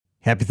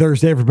Happy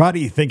Thursday,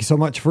 everybody. Thank you so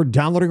much for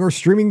downloading or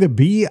streaming the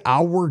Be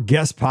Our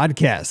Guest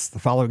podcast. The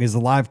following is a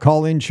live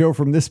call-in show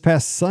from this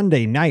past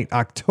Sunday night,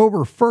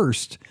 October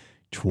 1st,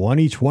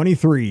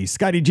 2023.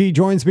 Scotty G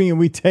joins me and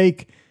we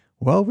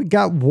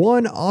got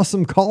one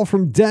awesome call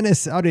from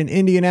Dennis out in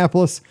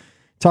Indianapolis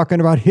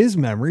talking about his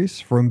memories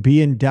from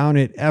being down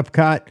at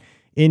Epcot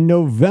in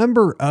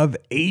November of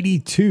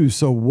 82.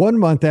 So 1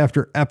 month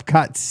after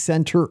Epcot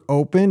Center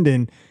opened,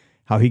 and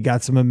how he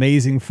got some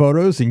amazing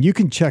photos, and you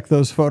can check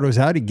those photos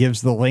out. He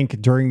gives the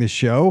link during the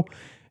show.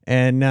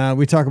 And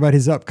we talk about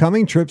his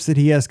upcoming trips that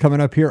he has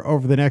coming up here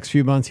over the next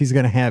few months. He's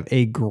going to have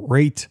a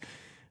great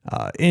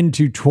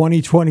into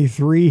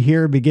 2023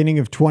 here, beginning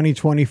of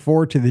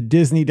 2024 to the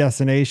Disney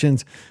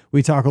destinations.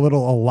 We talk a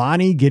little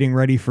Alani getting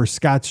ready for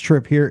Scott's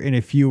trip here in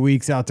a few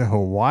weeks out to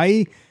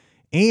Hawaii.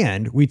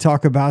 And we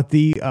talk about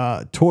the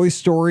Toy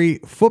Story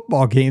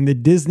football game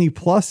that Disney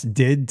Plus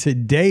did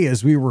today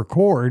as we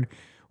record,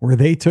 where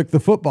they took the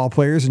football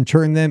players and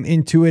turned them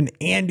into an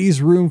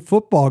Andy's Room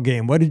football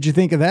game. What did you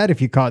think of that?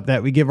 If you caught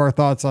that, we give our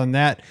thoughts on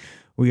that.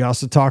 We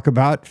also talk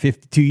about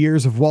 52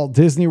 years of Walt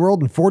Disney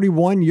World and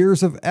 41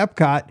 years of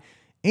Epcot.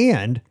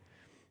 And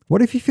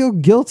what if you feel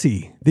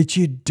guilty that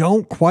you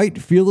don't quite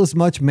feel as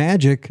much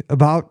magic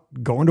about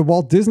going to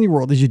Walt Disney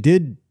World as you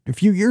did a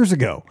few years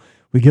ago?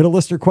 We get a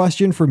listener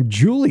question from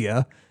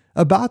Julia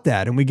about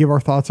that, and we give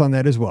our thoughts on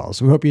that as well.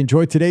 So we hope you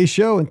enjoyed today's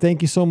show, and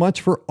thank you so much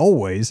for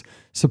always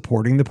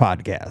supporting the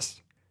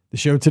podcast. The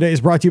show today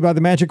is brought to you by the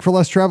Magic for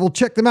Less Travel.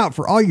 Check them out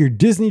for all your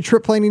Disney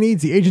trip planning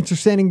needs. The agents are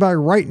standing by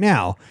right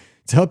now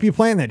to help you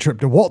plan that trip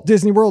to Walt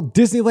Disney World,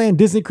 Disneyland,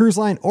 Disney Cruise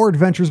Line, or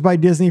Adventures by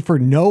Disney for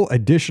no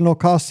additional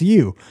cost to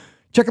you.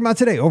 Check them out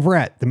today over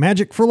at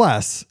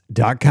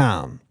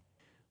themagicforless.com.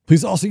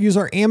 Please also use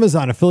our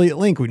Amazon affiliate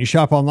link when you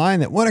shop online.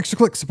 That one extra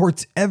click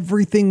supports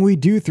everything we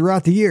do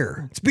throughout the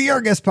year. It's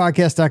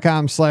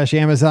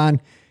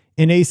beourguestpodcast.com/Amazon.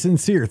 And a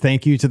sincere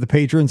thank you to the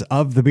patrons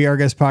of the Be Our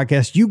Guest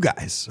podcast. You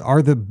guys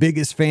are the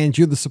biggest fans.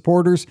 You're the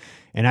supporters.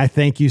 And I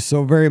thank you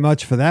so very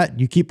much for that.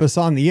 You keep us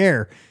on the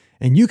air.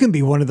 And you can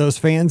be one of those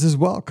fans as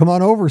well. Come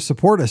on over,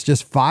 support us.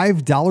 Just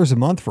 $5 a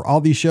month for all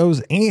these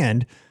shows.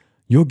 And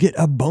you'll get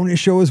a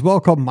bonus show as well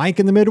called Mike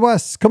in the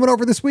Midwest. Coming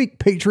over this week,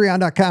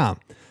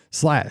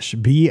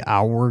 patreon.com/Be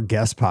Our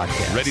Guest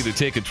podcast. Ready to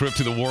take a trip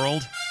to the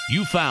world?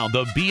 You found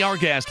the Be Our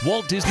Guest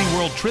Walt Disney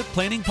World Trip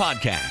Planning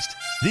Podcast.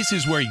 This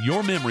is where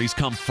your memories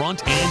come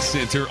front and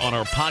center on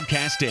our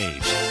podcast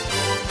stage.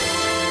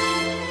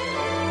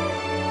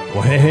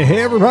 Well,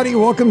 hey, everybody.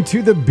 Welcome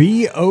to the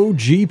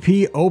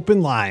BOGP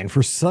Open Line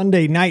for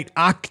Sunday night,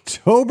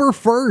 October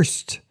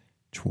 1st,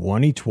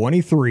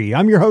 2023.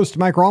 I'm your host,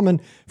 Mike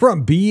Rallman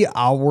from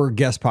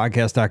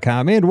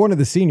BeOurGuestPodcast.com and one of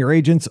the senior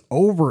agents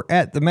over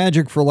at the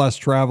Magic for Less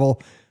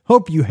Travel.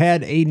 Hope you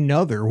had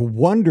another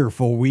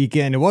wonderful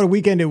weekend. And what a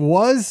weekend it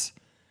was.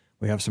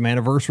 We have some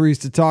anniversaries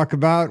to talk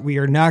about. We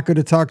are not going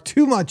to talk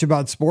too much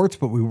about sports,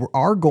 but we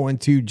are going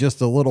to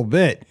just a little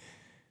bit.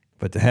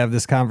 But to have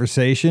this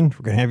conversation,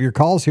 we're going to have your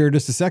calls here in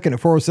just a second at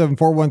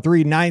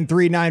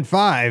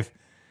 407-413-9395.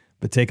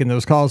 But taking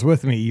those calls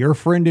with me, your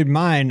friend and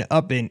mine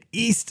up in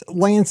East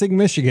Lansing,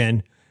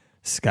 Michigan,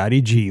 Scotty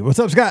G. What's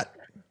up, Scott?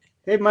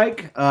 Hey,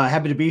 Mike.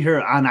 Happy to be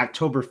here on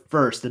October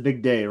 1st, the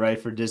big day,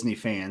 right, for Disney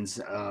fans.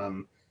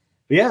 But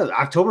yeah,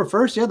 October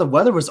 1st, yeah, the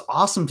weather was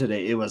awesome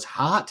today. It was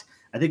hot.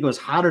 I think it was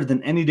hotter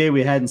than any day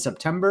we had in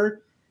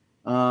September.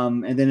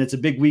 And then it's a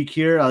big week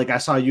here. Like I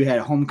saw you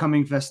had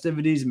homecoming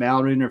festivities.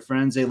 Mallory and her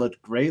friends, they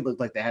looked great. Looked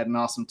like they had an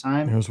awesome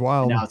time. It was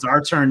wild. And now it's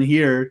our turn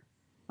here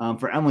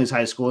for Emily's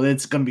high school.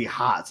 It's going to be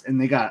hot.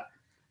 And they got,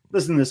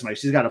 listen to this, Mike.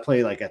 She's got to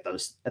play like at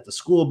the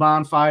school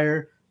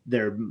bonfire.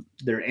 Their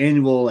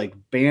annual like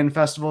band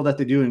festival that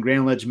they do in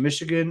Grand Ledge,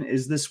 Michigan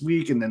is this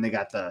week. And then they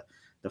got the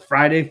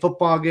Friday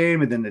football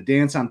game and then the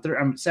dance on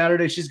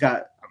Saturday.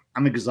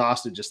 I'm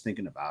exhausted just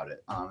thinking about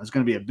it. It's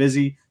going to be a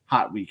busy,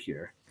 hot week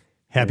here.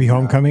 Happy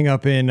homecoming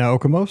up in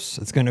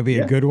Okemos. It's going to be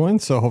a good one.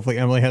 So hopefully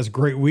Emily has a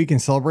great week and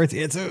celebrates.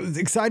 It's an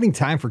exciting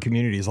time for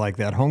communities like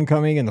that.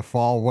 Homecoming in the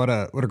fall. What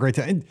a great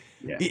time.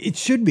 It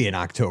should be in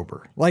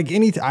October. Like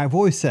I've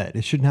always said,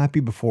 it should not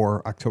be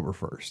before October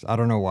 1st. I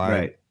don't know why.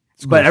 Right.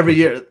 But every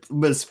year,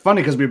 but it's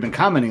funny because we've been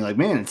commenting like,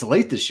 man, it's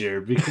late this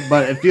year.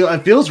 But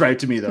it feels right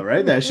to me though,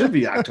 right? That it should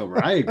be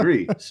October. I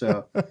agree.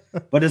 So,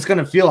 but it's going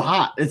to feel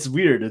hot. It's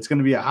weird. It's going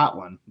to be a hot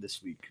one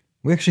this week.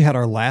 We actually had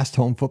our last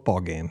home football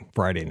game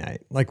Friday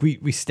night. Like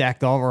we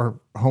stacked all of our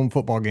home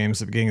football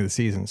games at the beginning of the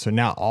season. So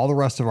now all the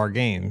rest of our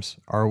games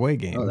are away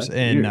games.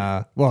 And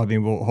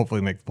we'll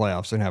hopefully make the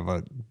playoffs and have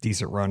a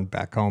decent run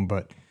back home,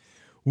 but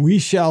we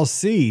shall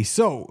see.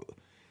 So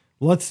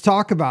let's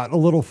talk about a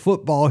little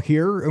football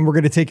here. And we're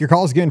going to take your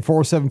calls again,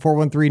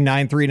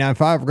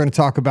 407-413-9395. We're going to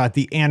talk about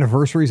the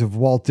anniversaries of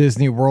Walt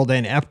Disney World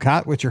and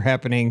Epcot, which are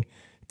happening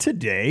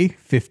today,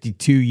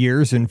 52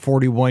 years and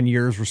 41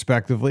 years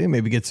respectively, and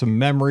maybe get some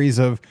memories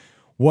of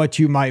what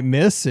you might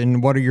miss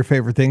and what are your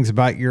favorite things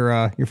about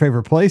your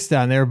favorite place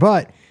down there.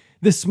 But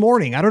this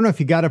morning, I don't know if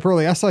you got up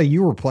early. I saw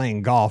you were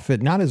playing golf,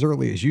 not as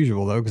early as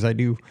usual though, because I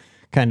do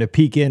kind of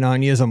peek in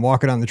on you as I'm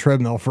walking on the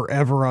treadmill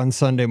forever on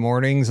Sunday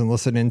mornings and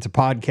listening to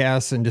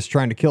podcasts and just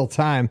trying to kill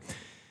time.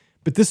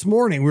 But this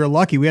morning we were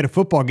lucky. We had a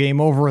football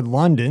game over in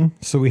London.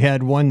 So we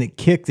had one that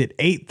kicked at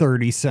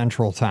 8:30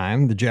 Central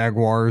Time, the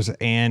Jaguars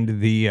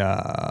and the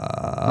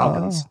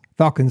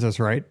Falcons, that's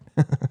right.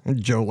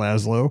 Joe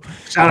Laszlo.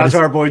 Shout out to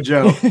our boy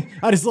Joe.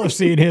 I just love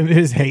seeing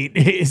his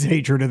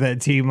hatred of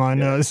that team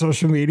on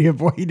social media.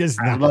 Boy, he does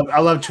not. I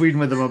love tweeting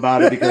with him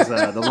about it because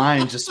the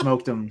Lions just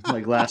smoked him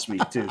like last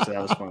week too, so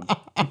that was fun.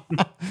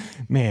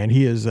 Man,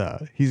 he does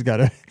not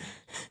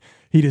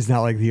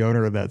like the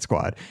owner of that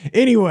squad.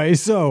 Anyway,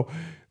 so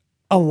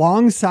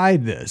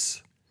alongside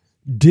this,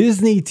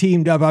 Disney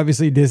teamed up,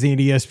 obviously Disney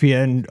and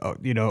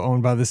ESPN,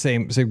 owned by the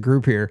same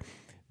group here.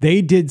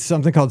 They did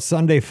something called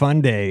Sunday Fun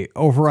Day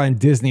over on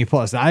Disney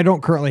Plus. I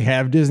don't currently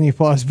have Disney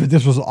Plus, but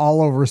this was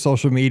all over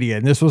social media.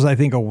 And this was, I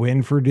think, a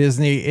win for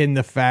Disney in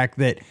the fact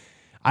that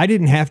I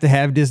didn't have to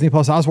have Disney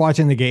Plus. I was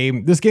watching the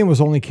game. This game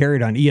was only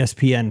carried on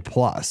ESPN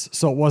Plus.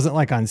 So it wasn't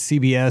like on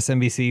CBS,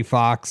 NBC,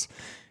 Fox.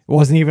 It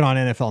wasn't even on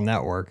NFL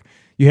Network.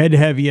 You had to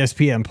have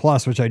ESPN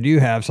Plus, which I do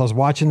have. So I was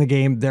watching the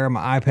game there on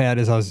my iPad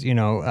as I was,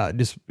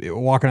 just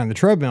walking on the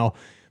treadmill.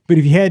 But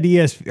if you had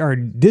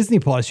Disney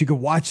Plus, you could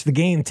watch the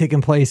game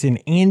taking place in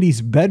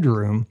Andy's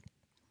bedroom,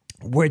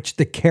 which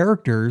the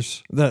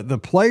characters, the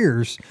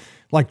players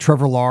like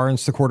Trevor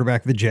Lawrence, the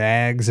quarterback of the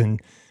Jags,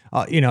 and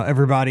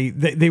everybody,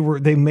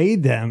 they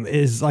made them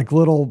as like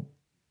little,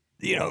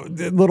 they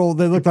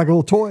looked like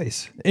little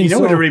toys. And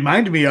what it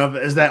reminded me of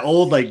is that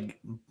old like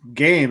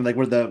game, like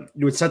where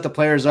you would set the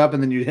players up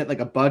and then you'd hit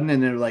like a button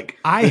and they're like,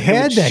 I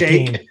had that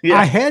game. Yeah.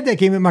 I had that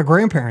game at my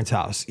grandparents'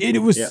 house.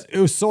 It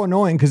was so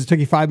annoying because it took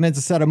you 5 minutes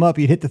to set them up.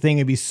 You'd hit the thing,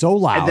 it'd be so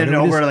loud. And then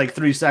over like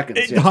 3 seconds.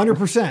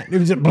 100%. It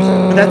was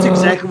but that's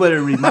exactly what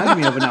it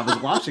reminded me of when I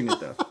was watching it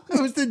though.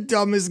 It was the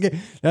dumbest game.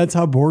 That's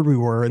how bored we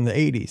were in the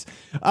 80s.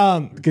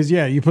 Because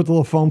you put the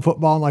little foam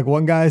football in like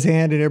one guy's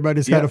hand and everybody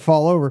just had to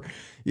fall over.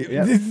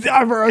 Yeah. And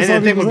the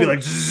thing would be like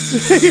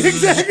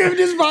exactly, it would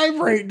just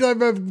vibrate,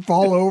 I'd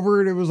fall over,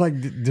 and it was like,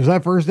 does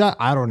that first die?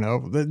 I don't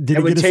know. Did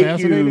it would take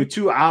you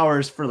 2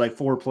 hours for like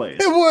 4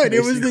 plays. It would. Basically.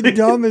 It was the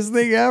dumbest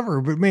thing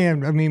ever. But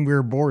man, I mean, we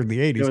were bored in the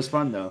 80s. It was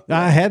fun though.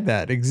 I had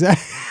that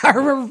exactly. I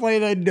remember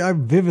playing that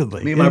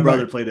vividly. Me and my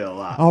brother played it a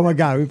lot. Oh my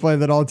God, we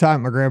played that all the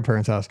time at my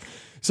grandparents' house.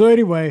 So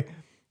anyway.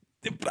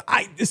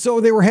 So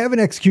they were having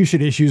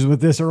execution issues with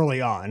this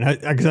early on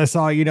because I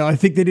saw, I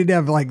think they didn't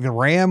have like the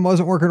RAM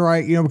wasn't working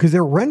right, because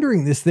they're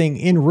rendering this thing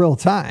in real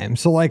time.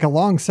 So like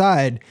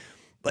alongside,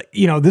 like,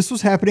 this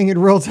was happening in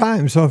real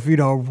time. So if,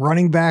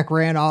 running back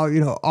ran all,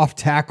 off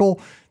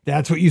tackle,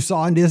 that's what you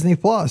saw on Disney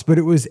Plus, but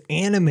it was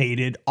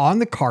animated on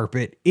the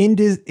carpet in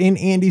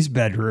Andy's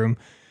bedroom.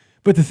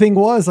 But the thing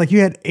was, like, you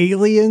had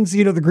aliens,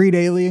 the green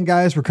alien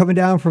guys were coming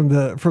down from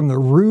the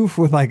roof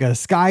with like a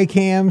sky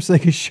cam so they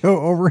could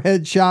show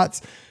overhead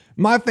shots.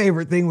 My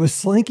favorite thing was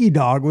Slinky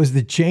Dog was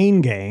the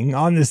chain gang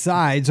on the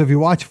side. So if you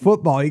watch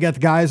football, you got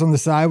the guys on the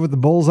side with the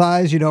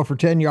bullseyes, for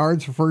 10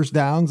 yards for first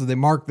downs, and they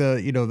mark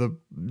the, the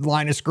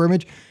line of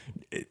scrimmage.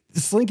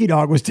 Slinky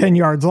Dog was 10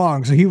 yards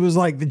long. So he was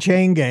like the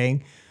chain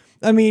gang.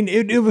 I mean,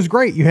 it was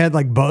great. You had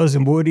like Buzz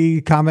and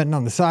Woody commenting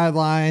on the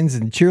sidelines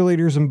and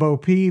cheerleaders and Bo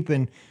Peep,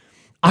 and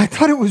I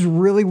thought it was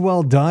really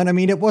well done. I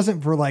mean, it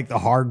wasn't for like the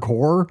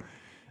hardcore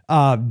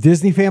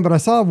Disney fan, but I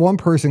saw one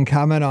person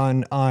comment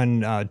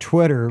on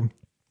Twitter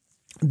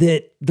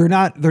that they're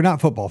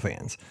not football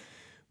fans,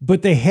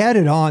 but they had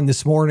it on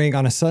this morning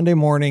on a Sunday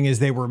morning as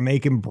they were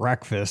making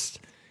breakfast,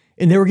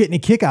 and they were getting a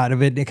kick out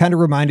of it. And it kind of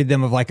reminded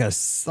them of like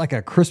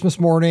a Christmas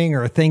morning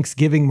or a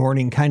Thanksgiving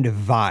morning kind of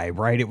vibe,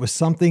 right? It was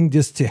something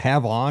just to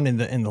have on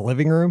in the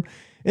living room.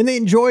 And they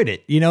enjoyed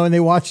it, and they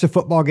watched a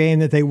football game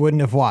that they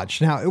wouldn't have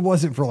watched. Now, it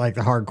wasn't for like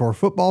the hardcore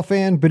football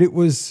fan, but it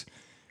was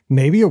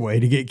maybe a way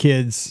to get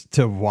kids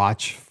to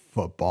watch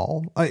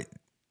football.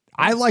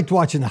 I liked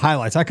watching the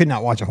highlights. I could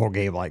not watch a whole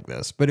game like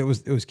this, but it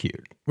was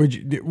cute.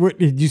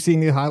 Did you see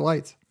any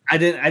highlights? I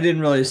didn't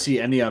really see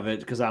any of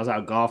it because I was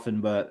out golfing,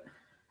 but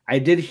I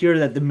did hear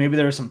that maybe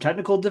there were some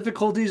technical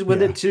difficulties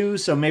with it too.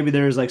 So maybe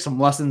there's like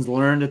some lessons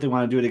learned if they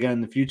want to do it again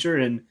in the future.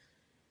 And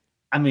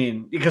I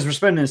mean, because we're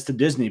spending this to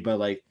Disney, but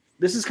like,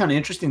 this is kind of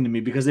interesting to me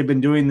because they've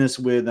been doing this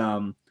with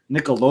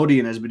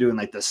Nickelodeon has been doing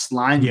like the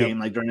slime game,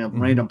 like during a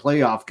random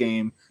playoff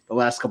game the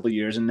last couple of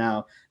years. And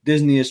now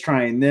Disney is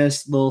trying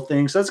this little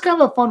thing. So it's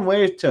kind of a fun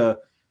way to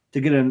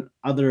get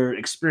another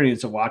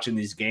experience of watching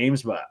these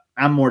games. But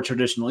I'm more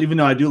traditional, even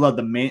though I do love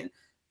to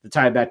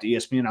tie it back to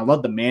ESPN. I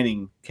love the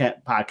Manning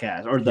Cat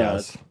podcast or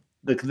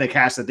the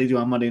cast that they do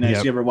on Monday nights.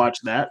 Yep. You ever watch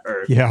that?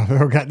 Or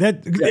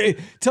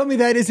tell me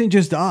that isn't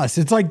just us.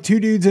 It's like two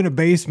dudes in a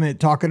basement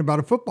talking about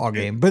a football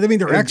game. But I mean,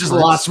 they're experts. Just a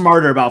lot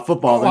smarter about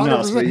football than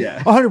us. But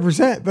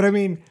 100%. But I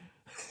mean,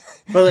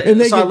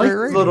 and so I like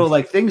little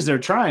like things they're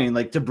trying,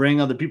 like to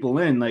bring other people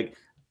in. Like,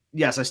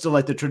 yes, I still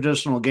like the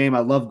traditional game.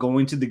 I love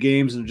going to the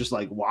games and just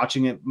like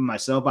watching it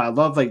myself. I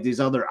love like these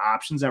other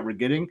options that we're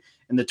getting.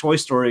 And the Toy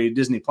Story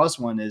Disney Plus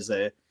one is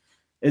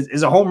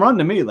is a home run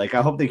to me. Like,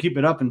 I hope they keep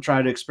it up and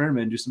try to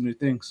experiment and do some new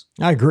things.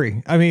 I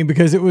agree. I mean,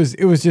 because it was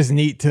just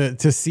neat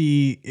to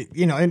see,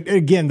 you know, and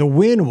again, the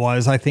win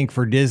was, I think,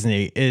 for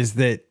Disney is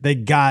that they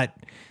got,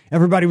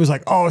 everybody was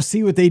like, oh,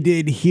 see what they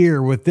did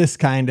here with this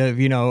kind of,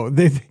 you know,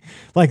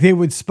 they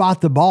would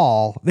spot the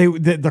ball,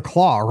 the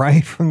claw,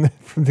 right, from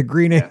the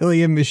green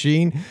alien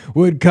machine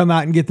would come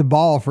out and get the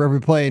ball for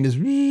every play and just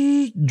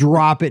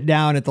drop it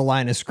down at the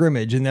line of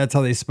scrimmage, and that's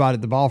how they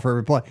spotted the ball for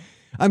every play.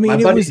 I mean,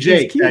 my buddy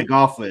Jake that I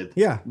golf with,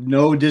 yeah,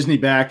 no Disney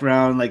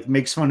background, like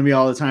makes fun of me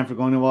all the time for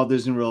going to Walt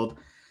Disney World.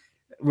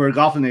 We're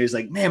golfing there. He's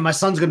like, man, my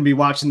son's gonna be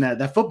watching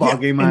that football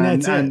game on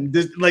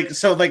this,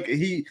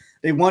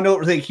 they won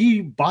over. Like,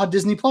 he bought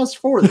Disney Plus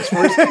for this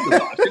for his kid to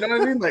watch. You know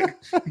what I mean? Like,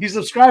 he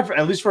subscribed for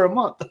at least for a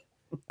month.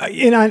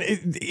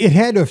 It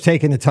had to have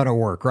taken a ton of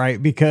work,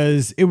 right?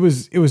 Because it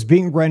was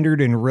being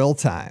rendered in real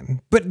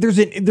time. But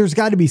there's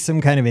got to be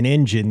some kind of an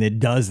engine that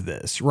does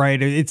this,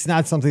 right? It's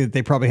not something that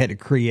they probably had to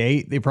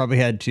create. They probably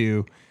had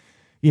to,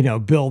 you know,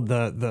 build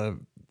the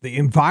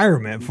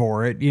environment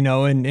for it, you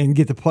know, and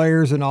get the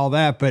players and all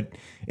that.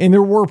 And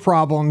there were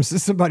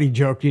problems. Somebody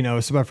joked, you know,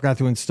 somebody forgot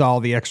to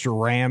install the extra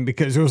RAM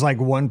because it was like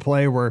one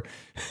play where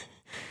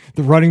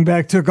the running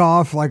back took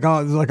off like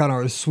on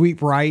a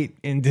sweep right,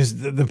 and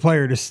just the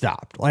player just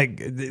stopped.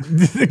 Like,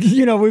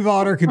 you know, we've all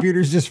had our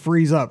computers just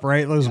freeze up,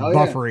 right? It was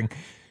buffering. Yeah.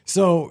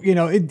 So, you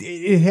know,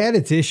 it had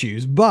its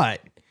issues,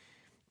 but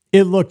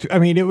it looked, I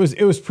mean, it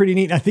was pretty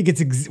neat. I think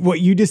it's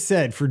what you just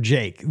said for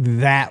Jake.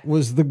 That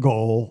was the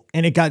goal,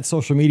 and it got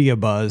social media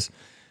buzz.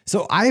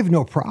 So I have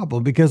no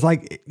problem because,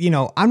 like, you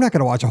know, I'm not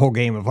going to watch a whole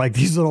game of like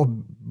these little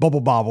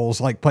bubble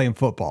bobbles like playing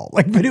football.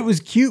 Like, but it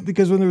was cute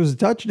because when there was a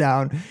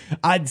touchdown,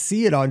 I'd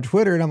see it on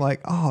Twitter and I'm like,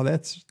 oh,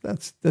 that's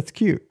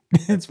cute.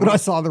 That's when I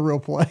saw the real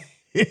play.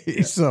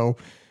 So,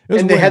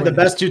 and they had the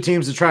best two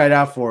teams to try it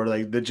out for,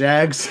 like the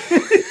Jags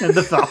and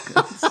the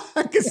Falcons,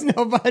 because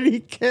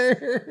nobody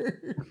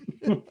cared.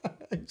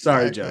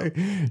 Sorry, Joe.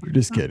 You're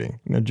just kidding.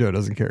 No, Joe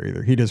doesn't care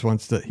either. He just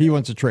wants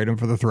to trade him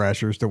for the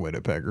Thrashers to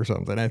Winnipeg or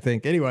something, I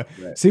think. Anyway,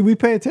 right. See, we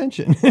pay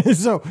attention.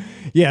 So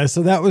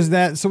that was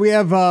that. So we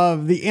have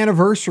the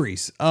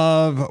anniversaries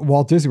of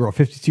Walt Disney World.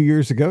 52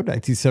 years ago,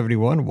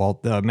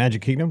 1971,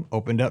 Magic Kingdom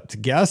opened up to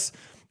guests.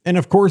 And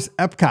of course,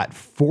 Epcot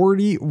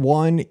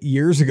 41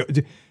 years ago.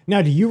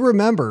 Now, do you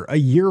remember a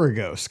year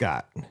ago,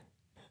 Scott?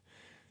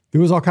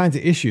 There was all kinds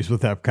of issues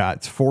with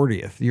Epcot's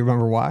 40th. Do you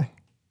remember why?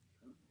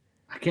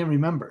 I can't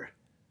remember.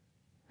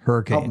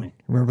 Hurricane.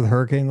 Remember the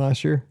hurricane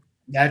last year?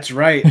 That's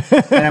right.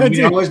 And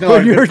we always know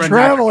you're a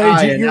travel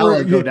agent.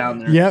 You go down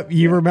there. Yep,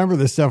 you remember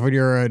this stuff when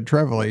you're a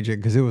travel agent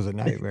because it was a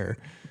nightmare.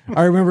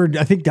 I remember.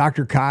 I think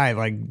Dr. Kai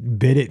like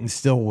bid it and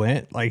still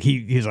went. Like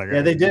he's like,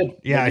 yeah, they did.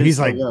 Yeah, they he's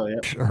like,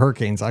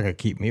 hurricane's not gonna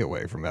keep me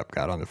away from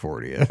Epcot on the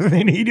 40th.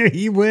 And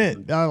he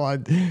went.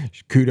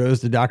 Kudos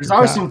to Dr. There's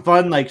always some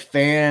fun like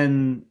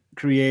fan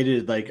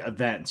created like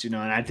events, you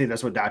know, and I think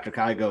that's what Dr.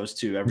 Kai goes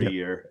to every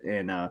year,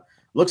 and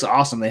looks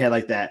awesome. They had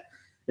like that.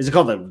 Is it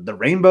called the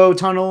Rainbow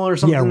Tunnel or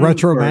something? Yeah,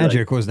 Retro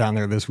Magic was down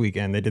there this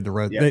weekend. They did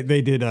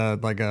they did a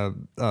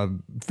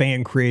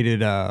fan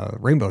created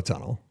Rainbow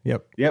Tunnel.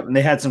 Yep. And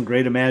they had some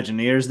great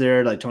Imagineers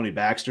there. Like Tony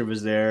Baxter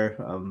was there.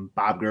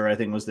 Bob Gurr, I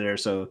think, was there.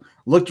 So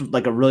looked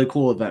like a really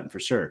cool event for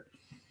sure.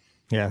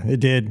 Yeah, it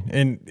did.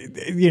 And,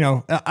 you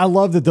know, I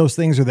love that those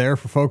things are there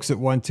for folks that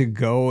want to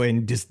go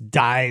and just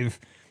dive.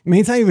 I mean,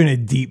 it's not even a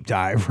deep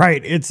dive,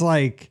 right? It's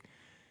like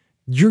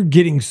you're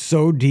getting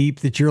so deep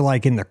that you're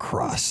like in the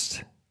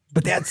crust.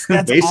 But that's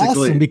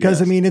awesome because,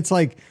 yes. I mean, it's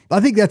like, I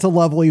think that's a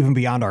level even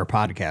beyond our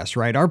podcast,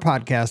 right? Our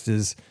podcast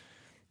is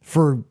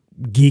for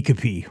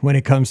geekopy when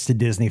it comes to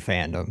Disney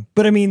fandom.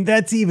 But I mean,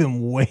 that's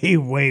even way,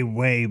 way,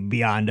 way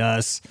beyond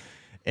us.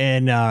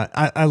 And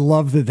I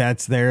love that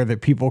that's there,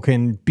 that people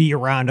can be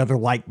around other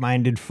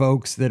like-minded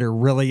folks that are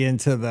really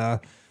into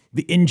the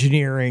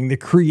engineering, the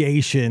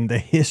creation, the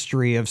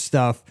history of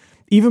stuff.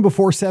 Even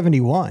before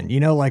 71, you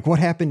know, like what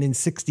happened in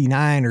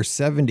 69 or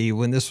 70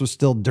 when this was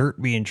still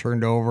dirt being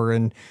churned over.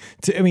 And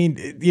I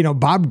mean, you know,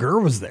 Bob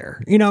Gurr was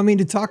there, you know, I mean,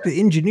 to talk to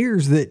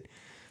engineers that,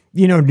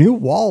 you know, knew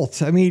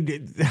Walt. I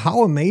mean,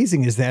 how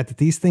amazing is that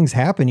these things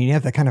happen? You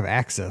have that kind of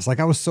access.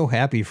 Like, I was so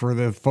happy for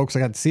the folks I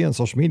got to see on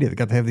social media that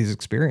got to have these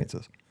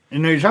experiences. You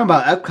know, you're talking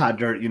about Epcot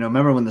dirt. You know,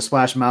 remember when the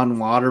Splash Mountain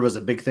water was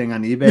a big thing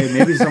on eBay?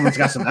 Maybe someone's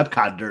got some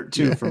Epcot dirt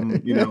too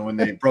from, you know, when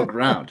they broke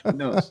ground. Who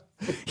knows?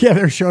 Yeah,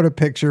 they showed a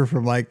picture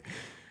from like,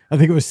 I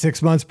think it was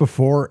 6 months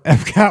before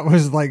Epcot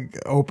was like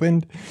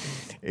opened.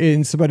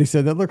 And somebody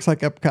said, that looks like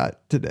Epcot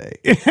today.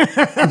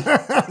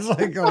 I was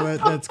like, oh,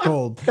 that's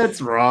cold.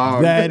 That's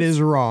wrong. That is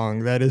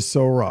wrong. That is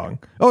so wrong.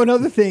 Oh,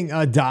 another thing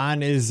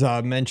Don is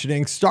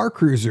mentioning, Star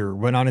Cruiser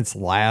went on its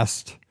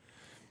last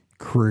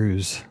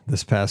cruise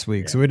this past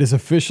week. So it is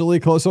officially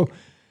closed. So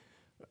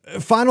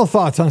final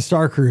thoughts on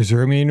Star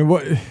Cruiser. I mean,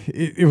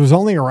 it was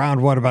only around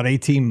about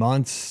 18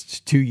 months,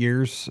 2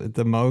 years at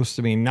the most.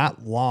 I mean,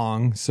 not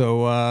long.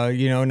 So,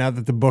 you know, now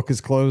that the book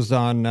is closed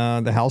on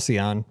the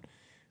Halcyon,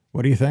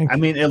 what do you think? I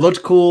mean, it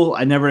looked cool.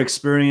 I never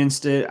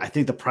experienced it. I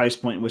think the price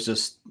point was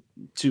just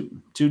too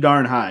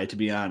darn high, to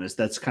be honest.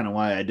 That's kind of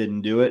why I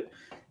didn't do it.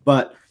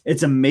 But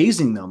it's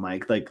amazing though,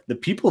 Mike. Like the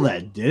people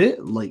that did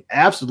it, like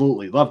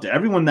absolutely loved it.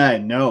 Everyone that I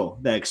know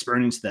that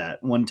experienced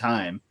that one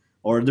time,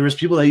 or there was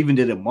people that even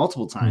did it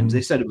multiple times.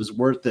 They said it was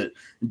worth it.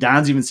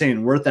 Don's even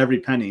saying worth every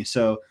penny.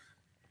 So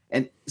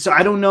I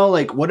don't know,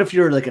 like, what if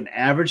you're like an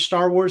average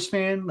Star Wars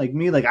fan like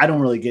me? Like, I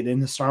don't really get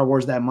into Star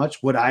Wars that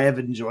much. Would I have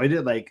enjoyed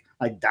it like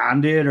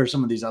Don did or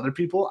some of these other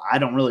people? I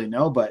don't really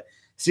know, but it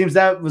seems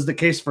that was the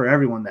case for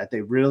everyone, that they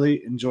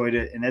really enjoyed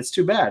it. And it's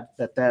too bad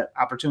that that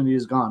opportunity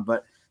is gone,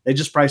 but they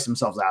just priced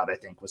themselves out, I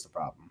think, was the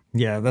problem.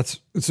 Yeah,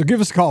 so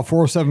give us a call,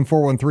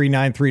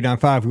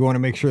 407-413-9395. We want to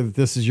make sure that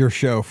this is your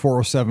show,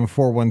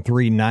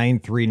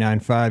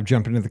 407-413-9395.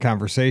 Jump into the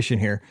conversation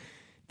here.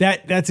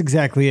 That's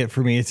exactly it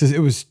for me. It's just, it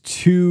was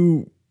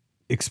too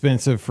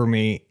expensive for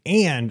me.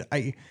 And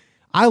I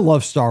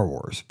love Star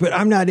Wars, but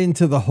I'm not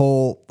into the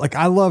whole, like,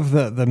 I love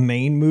the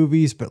main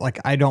movies, but like,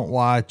 I don't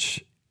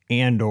watch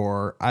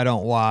Andor. I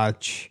don't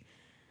watch.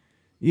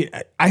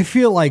 I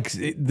feel like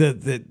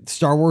the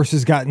Star Wars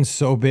has gotten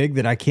so big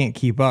that I can't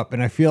keep up.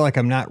 And I feel like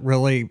I'm not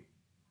really,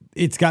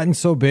 it's gotten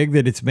so big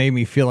that it's made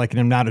me feel like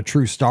I'm not a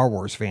true Star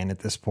Wars fan at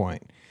this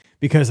point,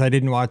 because I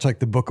didn't watch like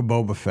the Book of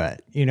Boba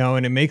Fett,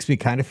 and it makes me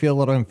kind of feel a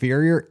little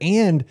inferior.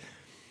 And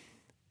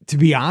to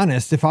be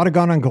honest, if I'd have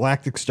gone on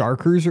Galactic Star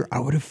Cruiser, I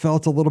would have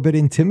felt a little bit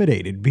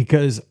intimidated,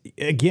 because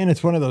again,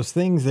 it's one of those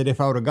things that if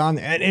I would have gone,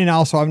 and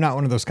also I'm not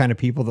one of those kind of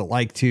people that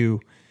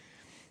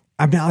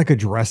I'm not like a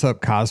dress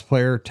up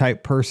cosplayer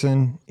type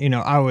person. I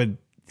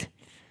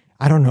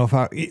don't know if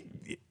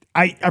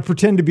I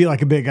pretend to be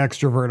like a big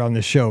extrovert on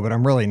this show, but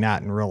I'm really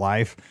not in real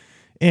life.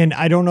 And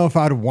I don't know if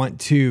I'd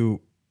want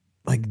to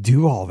like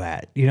do all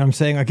that. You know what I'm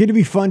saying? Like, it'd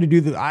be fun to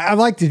do I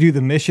like to do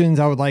the missions.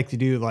 I would like to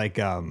do like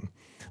I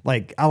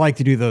like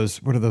to do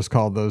those, what are those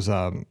called? Those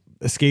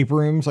escape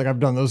rooms. Like, I've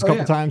done those a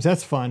couple times.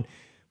 That's fun.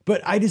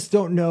 But I just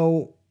don't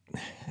know.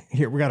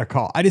 Here, we got a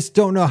call. I just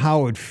don't know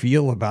how I would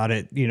feel about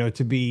it,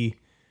 to be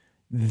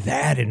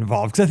that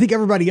involved, because I think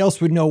everybody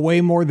else would know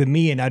way more than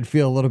me, and I'd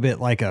feel a little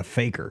bit like a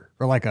faker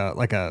or like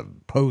a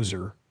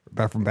poser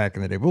from back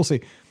in the day. But we'll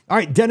see. All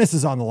right, Dennis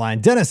is on the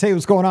line. Dennis, hey,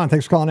 what's going on?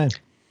 Thanks for calling in.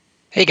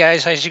 Hey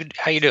guys, how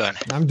you doing?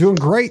 I'm doing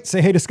great.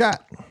 Say hey to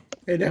Scott.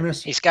 Hey,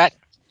 Dennis. Hey Scott.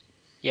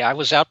 Yeah, I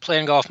was out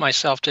playing golf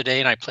myself today,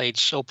 and I played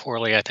so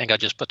poorly. I think I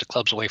just put the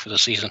clubs away for the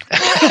season.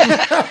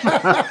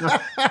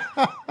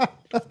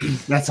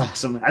 That's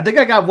awesome. I think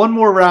I got one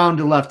more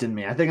round left in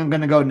me. I think I'm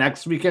going to go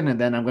next weekend, and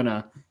then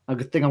I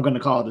think I'm going to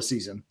call it a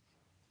season.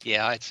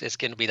 Yeah, it's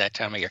going to be that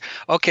time of year.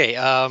 Okay,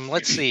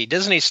 let's see.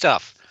 Disney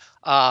stuff.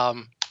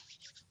 I'm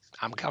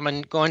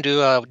going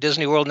to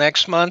Disney World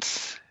next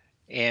month,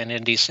 and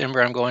in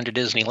December I'm going to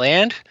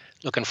Disneyland.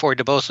 Looking forward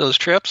to both those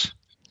trips.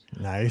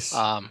 Nice.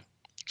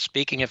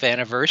 Speaking of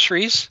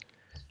anniversaries,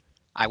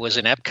 I was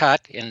in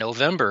Epcot in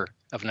November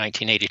of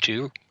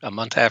 1982, a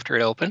month after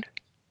it opened.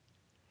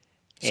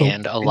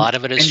 And a lot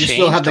of it has changed. And you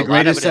still have the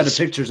greatest set of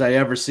pictures I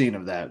ever seen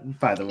of that,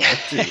 by the way.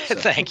 Too, so.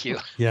 Thank you.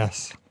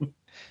 Yes.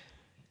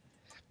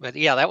 But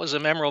yeah, that was a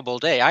memorable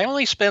day. I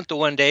only spent the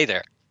one day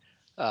there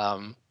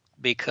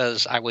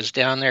because I was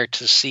down there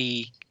to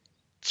see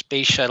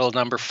Space Shuttle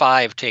number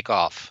 5 take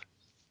off.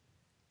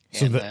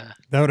 So that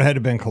would have had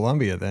to been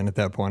Columbia then at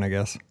that point, I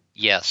guess.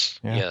 Yes.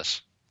 Yeah.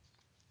 Yes.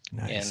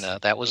 Nice.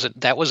 And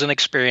that was an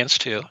experience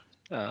too.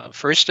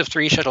 First of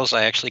 3 shuttles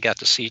I actually got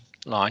to see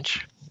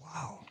launch.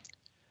 Wow.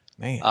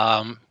 Man.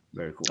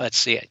 Very cool. Let's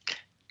see it.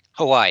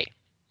 Hawaii.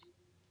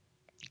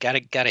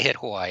 Gotta hit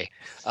Hawaii.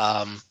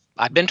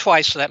 I've been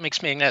twice, so that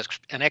makes me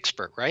an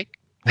expert, right?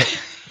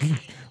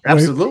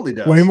 Absolutely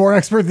does. Way more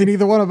expert than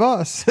either one of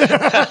us.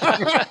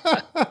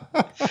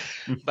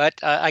 But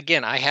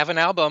again, I have an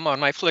album on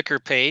my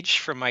Flickr page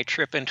from my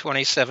trip in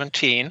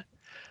 2017.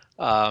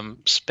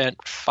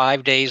 Spent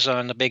 5 days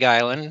on the Big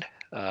Island.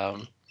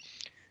 Got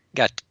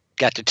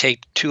to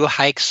take 2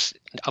 hikes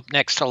up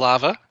next to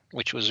lava,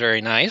 which was very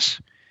nice,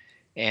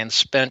 and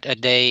spent a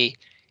day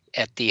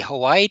at the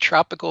Hawaii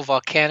Tropical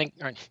Volcanic,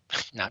 or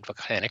not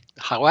volcanic,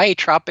 Hawaii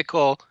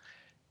Tropical.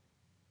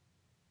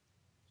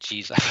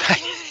 Geez.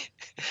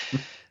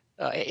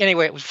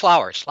 Anyway, it was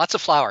flowers, lots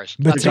of flowers.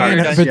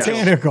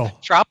 Botanical.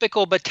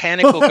 Tropical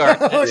Botanical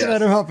Garden. Yes.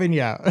 I'm helping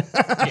you out.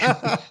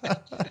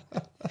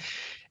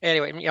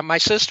 Anyway, my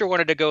sister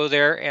wanted to go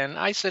there, and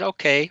I said,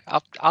 "Okay,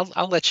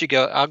 I'll let you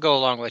go. I'll go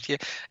along with you."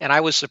 And I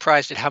was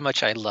surprised at how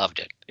much I loved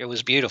it. It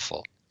was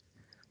beautiful.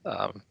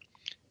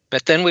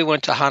 But then we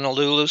went to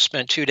Honolulu,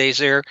 spent 2 days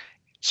there,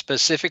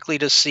 specifically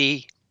to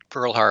see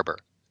Pearl Harbor.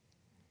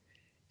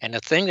 And the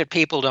thing that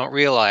people don't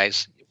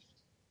realize,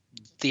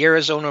 the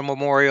Arizona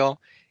Memorial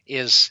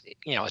is,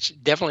 it's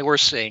definitely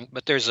worth seeing,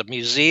 but there's a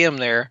museum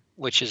there,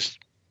 which is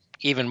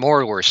even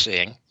more worth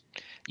seeing.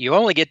 You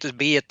only get to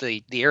be at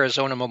the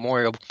Arizona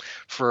Memorial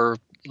for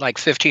like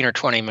 15 or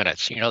 20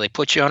 minutes. They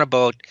put you on a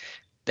boat,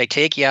 they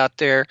take you out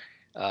there,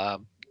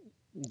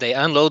 they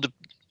unload the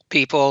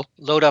people,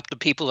 load up the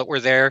people that were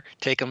there,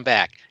 take them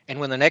back. And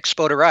when the next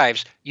boat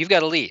arrives, you've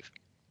got to leave.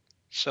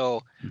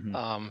 So,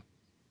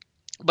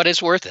 but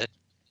it's worth it.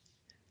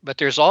 But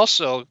there's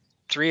also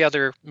 3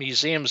 other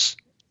museums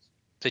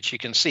that you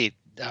can see.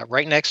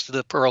 right next to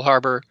the Pearl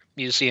Harbor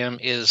Museum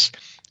is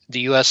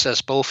the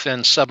USS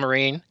Bowfin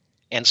submarine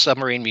and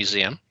submarine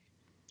museum.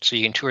 So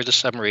you can tour the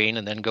submarine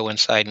and then go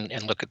inside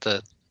and look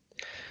at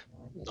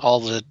all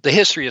the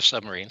history of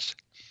submarines.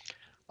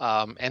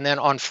 And then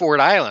on Ford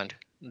Island,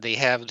 they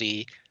have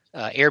the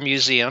Air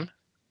Museum,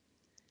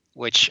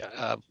 which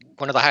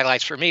one of the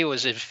highlights for me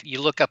was if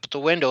you look up at the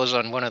windows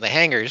on one of the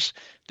hangars,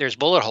 there's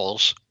bullet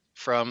holes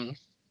from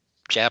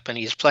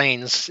Japanese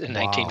planes in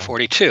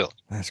 1942.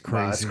 That's crazy.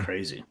 Wow, that's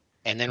crazy.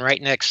 And then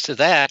right next to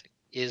that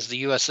is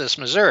the USS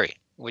Missouri,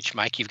 which,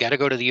 Mike, you've got to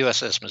go to the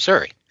USS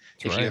Missouri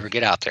if you ever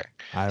get out there.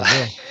 I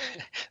will.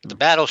 The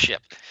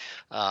battleship.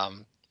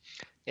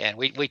 And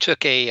we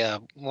took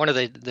one of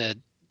the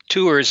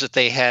tours that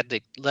they had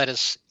that led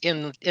us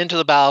into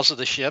the bowels of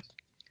the ship,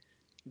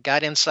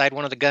 got inside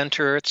one of the gun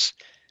turrets.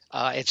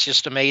 It's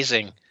just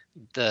amazing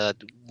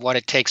what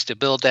it takes to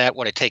build that,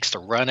 what it takes to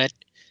run it.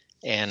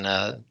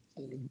 And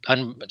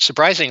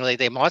surprisingly,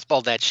 they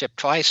mothballed that ship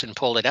twice and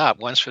pulled it out,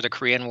 once for the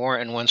Korean War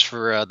and once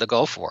for the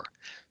Gulf War.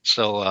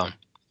 So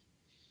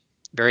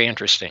very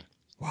interesting.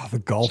 Wow, the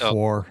Gulf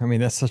War. I mean,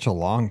 that's such a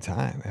long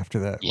time after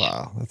that. Yeah.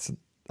 Wow,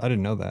 I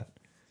didn't know that.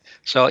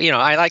 So,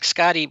 I like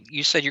Scotty.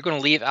 You said you're going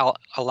to leave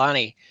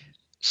Alani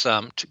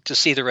some to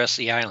see the rest of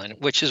the island,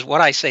 which is what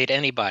I say to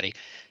anybody.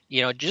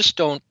 Just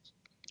don't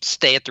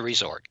stay at the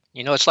resort.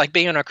 It's like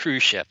being on a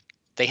cruise ship.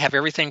 They have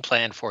everything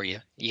planned for you.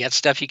 You got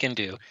stuff you can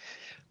do.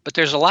 But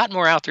there's a lot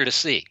more out there to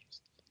see.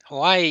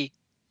 Hawaii,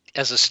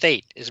 as a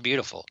state, is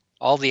beautiful.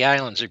 All the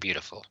islands are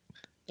beautiful,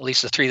 at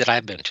least the 3 that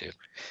I've been to.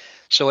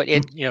 So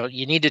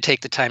you need to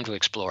take the time to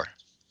explore.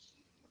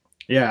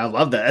 Yeah, I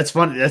love that. That's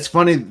funny. That's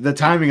funny. The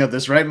timing of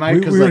this, right,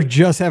 Mike? We were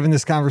just having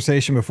this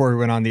conversation before we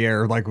went on the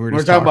air. Like we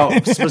were talking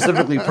about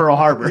specifically Pearl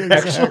Harbor,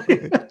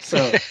 actually.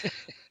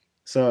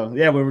 So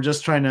yeah, we were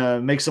just trying to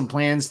make some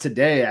plans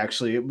today,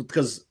 actually,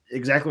 because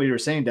exactly what you were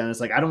saying, Dennis.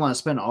 Like, I don't want to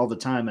spend all the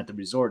time at the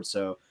resort,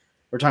 so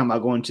we're talking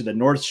about going to the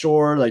North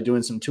Shore, like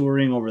doing some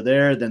touring over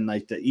there, then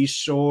like the East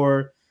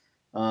Shore,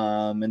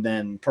 and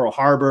then Pearl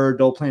Harbor,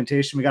 Dole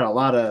Plantation. We got a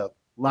lot of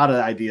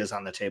ideas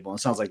on the table, and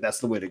it sounds like that's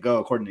the way to go,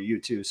 according to you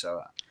too.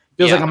 So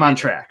feels like I'm on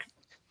track.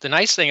 The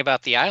nice thing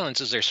about the islands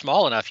is they're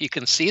small enough you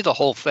can see the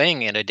whole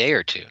thing in a day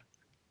or two,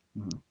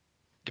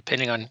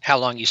 depending on how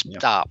long you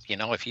stop.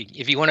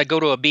 If you want to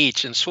go to a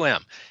beach and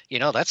swim,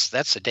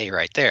 that's a day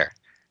right there.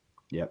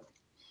 Yep,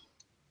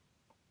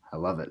 I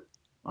love it.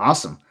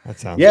 Awesome. That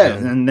sounds good.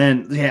 Good. And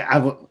then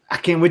I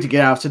can't wait to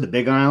get out to the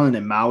Big Island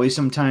and Maui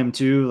sometime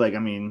too. Like, I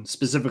mean,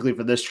 specifically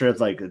for this trip,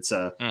 like it's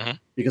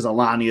because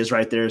Alani is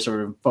right there, so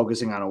we're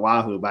focusing on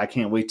Oahu. But I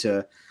can't wait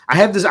to.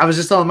 I was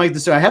just telling Mike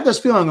this too. I have this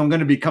feeling I'm going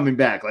to be coming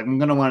back. Like, I'm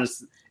going to want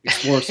to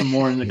explore some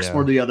more and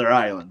explore the other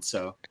islands.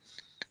 So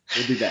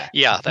we'll be back.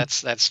 Yeah,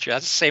 that's true.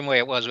 That's the same way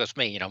it was with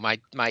me.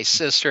 My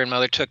sister and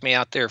mother took me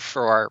out there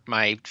for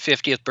my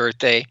 50th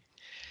birthday,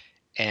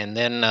 and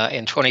then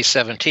in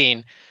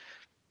 2017.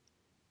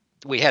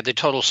 We had the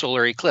total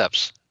solar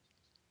eclipse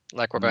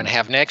like we're going to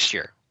have next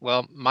year.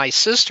 Well, my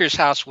sister's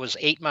house was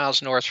 8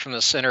 miles north from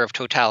the center of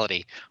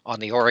totality on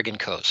the Oregon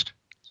coast.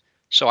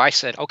 So I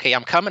said, okay,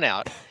 I'm coming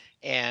out.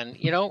 And,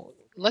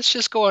 let's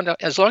just go on.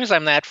 As long as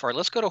I'm that far,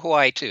 let's go to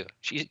Hawaii too.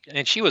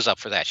 She was up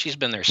for that. She's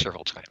been there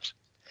several times.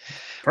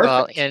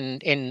 Perfect.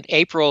 In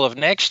April of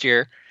next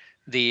year,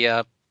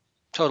 the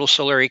total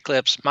solar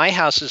eclipse, my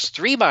house is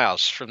 3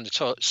 miles from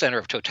the center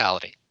of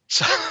totality.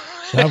 So...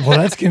 well,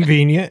 that's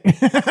convenient.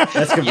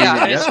 That's convenient.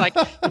 Yeah, and it's like,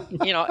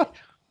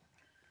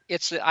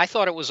 I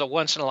thought it was a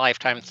once in a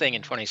lifetime thing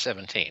in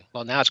 2017.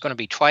 Well, now it's going to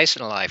be twice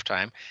in a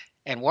lifetime.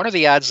 And what are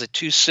the odds that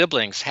 2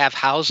 siblings have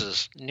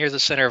houses near the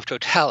center of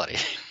totality?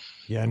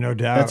 Yeah, no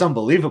doubt. That's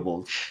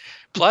unbelievable.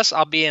 Plus,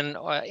 I'll be in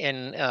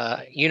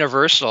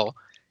Universal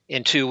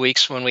in 2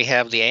 weeks when we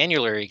have the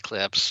annular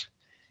eclipse.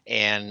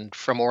 And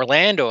from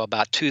Orlando,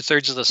 about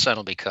 2/3 of the sun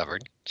will be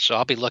covered. So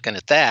I'll be looking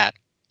at that.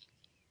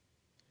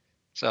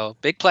 So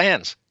big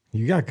plans.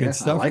 You got good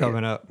stuff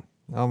coming up.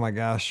 Oh my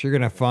gosh, you're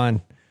gonna have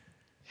fun.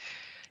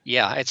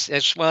 Yeah,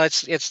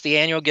 it's the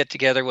annual get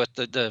together with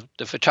the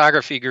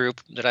photography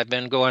group that I've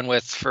been going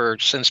with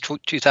since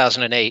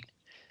 2008.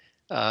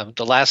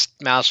 The last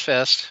Mouse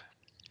Fest,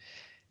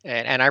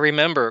 and I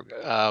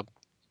remember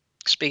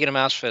speaking of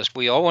Mouse Fest,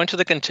 we all went to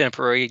the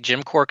Contemporary.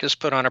 Jim Corcus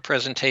put on a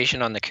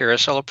presentation on the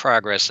Carousel of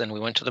Progress. Then we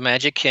went to the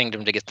Magic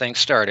Kingdom to get things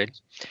started,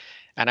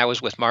 and I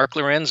was with Mark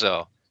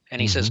Lorenzo. And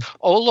he says,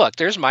 "Oh, look,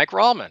 there's Mike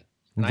Rallman."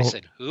 And I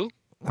said, "Who?"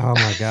 Oh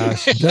my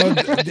gosh.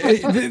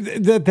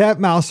 That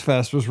Mouse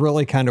Fest was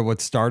really kind of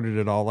what started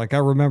it all. Like, I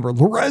remember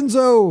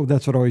Lorenzo.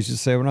 That's what I always used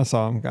to say when I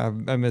saw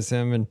him. I miss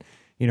him, and,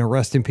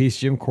 rest in peace,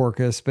 Jim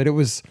Corcus. But it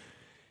was,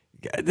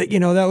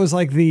 that was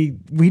like we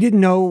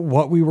didn't know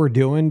what we were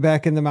doing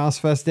back in the Mouse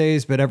Fest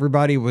days, but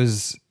everybody it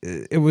was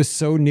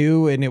so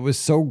new and it was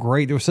so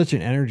great. There was such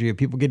an energy of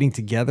people getting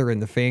together in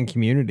the fan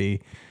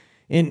community.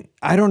 And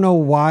I don't know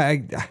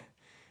why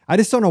I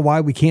just don't know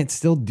why we can't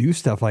still do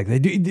stuff like that.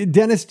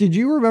 Dennis, did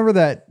you remember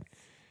that?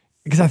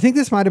 Because I think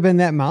this might have been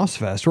that Mouse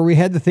Fest where we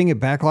had the thing at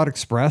Backlot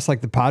Express, like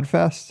the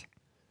Podfest,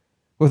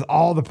 with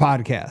all the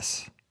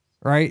podcasts,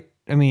 right?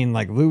 I mean,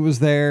 like Lou was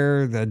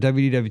there, the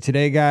WDW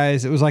Today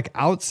guys. It was like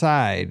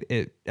outside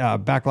at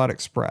Backlot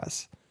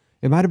Express.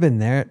 It might have been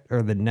that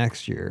or the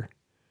next year.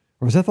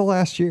 Or was that the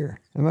last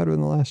year? It might have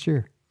been the last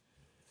year.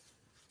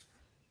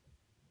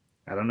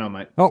 I don't know,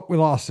 Mike. Oh, we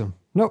lost him.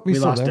 Nope, he's We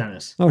still lost there.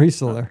 Dennis. Oh, he's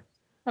still there.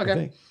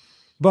 Okay.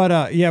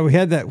 But yeah, we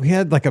had that. We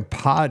had like a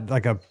pod,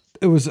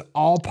 it was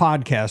all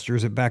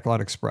podcasters at Backlot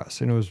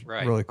Express, and it was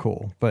really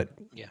cool. But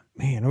yeah,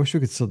 man, I wish we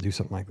could still do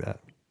something like that.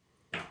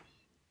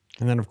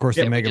 And then, of course,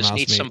 the we Mega just Mouse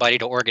need meet. somebody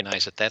to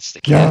organize it. That's the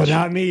No, catch.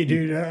 not me,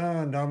 dude.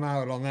 I'm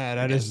out on that.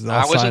 I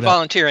wasn't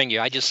volunteering you.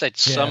 I just said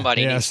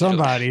somebody. Yeah, needs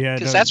somebody. to Yeah,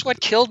 because that's what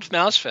killed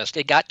MouseFest.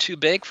 It got too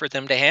big for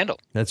them to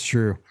handle. That's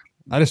true.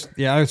 I just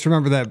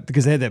remember that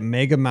because they had that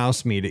Mega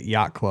Mouse meet at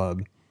Yacht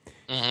Club,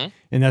 and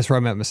that's where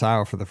I met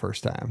Masayo for the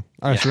first time.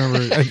 I just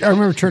remember. I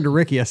remember turning to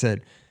Ricky. I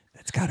said,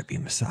 "That's got to be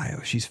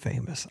Masayo. She's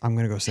famous. I'm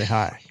gonna go say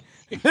hi."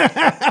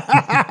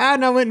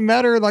 And I went and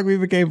met her. Like we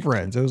became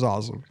friends. It was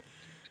awesome.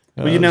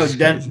 Well, you know,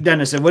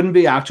 Dennis, it wouldn't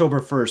be October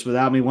 1st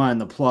without me wanting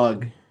to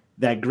plug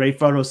that great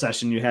photo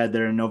session you had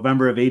there in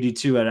November of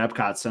 '82 at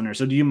Epcot Center.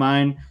 So do you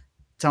mind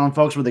telling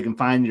folks where they can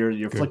find your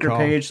Flickr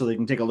page so they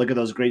can take a look at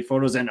those great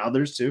photos and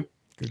others too?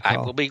 I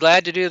will be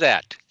glad to do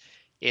that.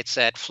 It's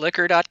at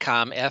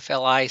flickr.com,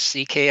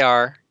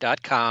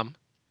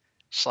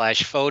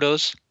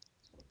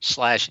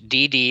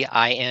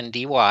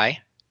 FLICKR.com/photos/DDINDY.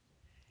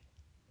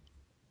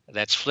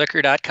 That's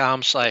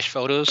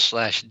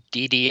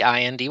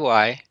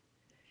flickr.com/photos/DDINDY.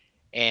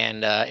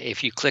 And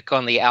if you click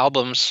on the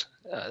albums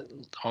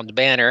on the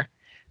banner,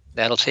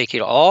 that'll take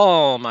you to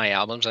all my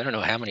albums. I don't know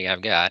how many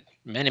I've got.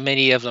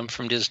 Many of them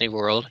from Disney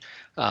World.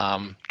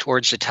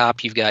 Towards the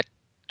top, you've got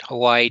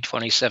Hawaii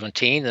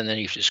 2017, and then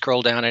if you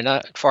scroll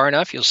down far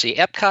enough, you'll see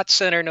Epcot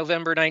Center,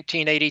 November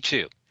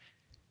 1982,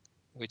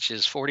 which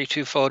is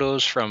 42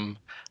 photos from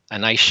a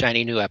nice,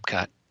 shiny new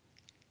Epcot.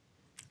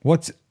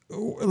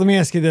 Let me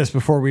ask you this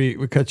before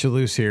we cut you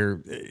loose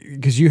here,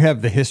 because you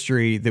have the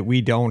history that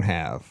we don't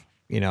have.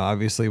 You know,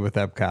 obviously with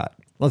Epcot.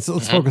 Let's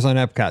focus on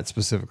Epcot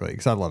specifically,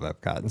 because I love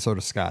Epcot, and so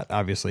does Scott.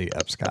 Obviously,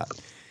 Epcot.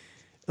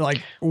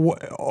 Like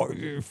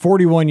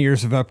 41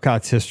 years of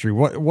Epcot's history.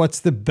 What's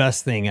the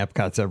best thing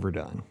Epcot's ever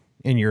done,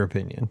 in your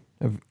opinion,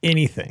 of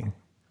anything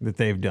that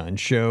they've done?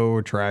 Show,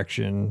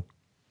 attraction,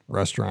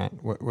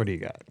 restaurant. What do you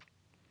got?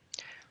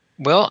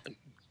 Well,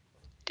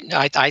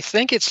 I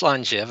think it's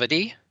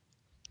longevity,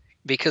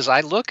 because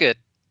I look at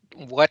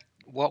what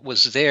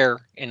was there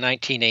in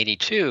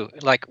 1982,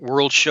 like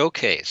World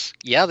Showcase.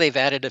 Yeah, they've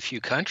added a few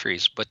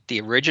countries, but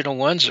the original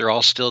ones are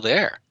all still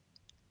there.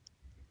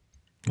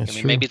 That's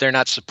true. Maybe they're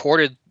not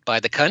supported by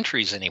the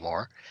countries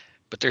anymore,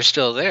 but they're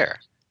still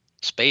there.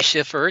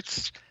 Spaceship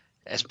Earth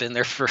has been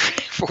there for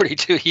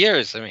 42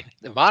 years. I mean,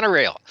 the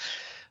monorail.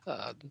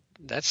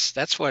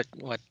 That's what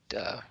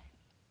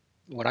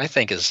I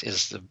think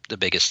is the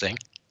biggest thing.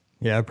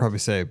 Yeah, I'd probably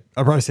say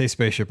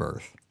Spaceship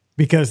Earth,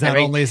 because not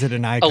only is it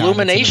an icon.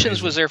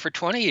 Illuminations was there for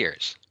 20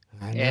 years.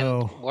 I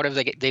know. And what have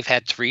they've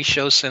had 3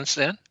 shows since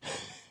then?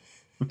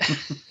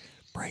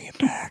 Bring it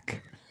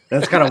back.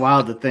 That's kind of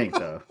wild to think,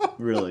 though.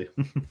 Really.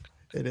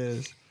 It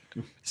is.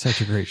 Such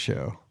a great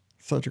show.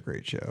 Such a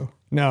great show.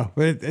 No,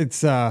 but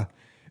it's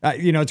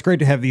it's great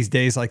to have these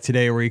days like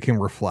today where you can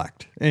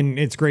reflect, and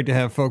it's great to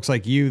have folks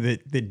like you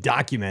that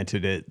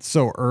documented it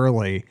so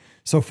early.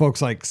 So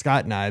folks like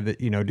Scott and I that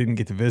didn't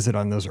get to visit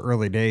on those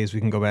early days, we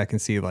can go back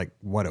and see like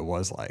what it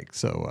was like.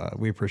 So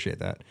we appreciate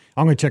that.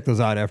 I'm going to check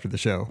those out after the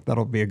show.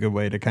 That'll be a good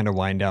way to kind of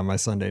wind down my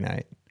Sunday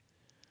night.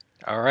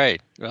 All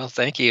right. Well,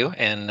 thank you,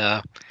 and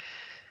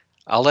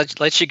I'll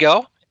let you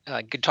go.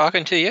 Good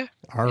talking to you.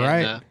 All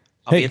right.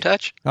 I'll be in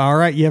touch. All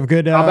right. You have a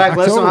good I'll back.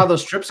 Let us know October. how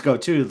those trips go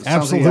too. It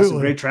sounds like you got some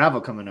great travel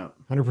coming up.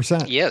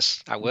 100%.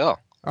 Yes, I will.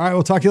 All right.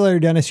 We'll talk to you later,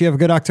 Dennis. You have a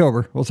good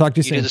October. We'll talk to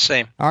you soon. You do the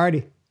same. All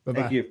righty.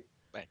 Bye-bye. Thank you.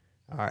 Bye.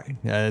 All right.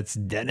 It's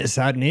Dennis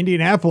out in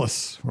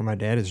Indianapolis, where my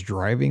dad is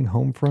driving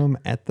home from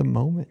at the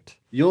moment.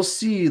 You'll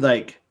see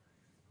like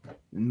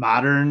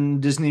modern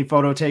Disney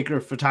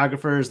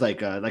photographers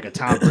like a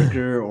Tom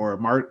Bricker or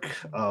Mark,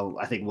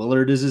 I think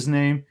Willard is his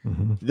name.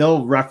 Mm-hmm.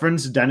 They'll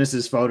reference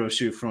Dennis's photo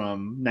shoot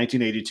from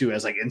 1982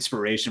 as like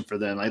inspiration for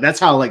them. Like that's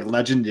how like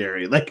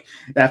legendary like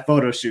that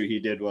photo shoot he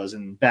did was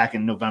back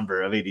in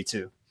November of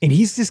 '82. And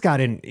he's just got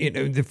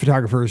the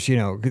photographers,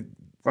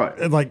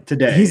 Right. like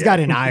Today, he's got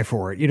an eye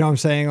for it. You know what I'm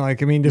saying?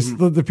 Like, I mean, just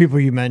the people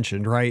you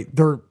mentioned, right?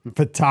 They're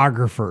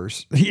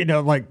photographers,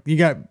 like you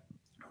got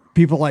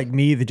people like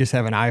me that just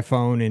have an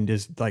iPhone and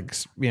just like,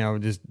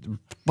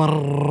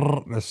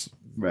 just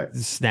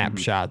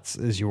snapshots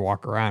as you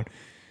walk around.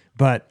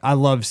 But I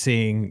love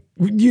seeing,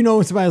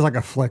 somebody has like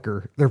a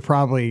Flickr. They're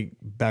probably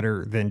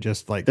better than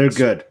just like they're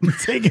good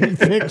taking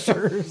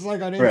pictures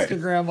like on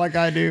Instagram, like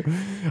I do.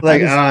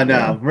 Like,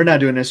 no, we're not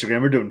doing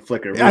Instagram. We're doing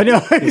Flickr. I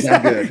know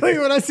exactly.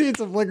 When I see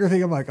it's a Flickr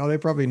thing, I'm like, oh, they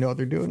probably know what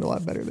they're doing a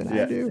lot better than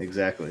I do.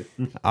 Exactly.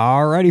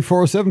 All righty,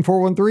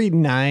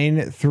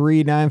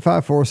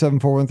 407-413-9395,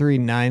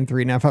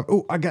 407-413-9395.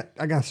 Oh, I got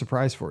a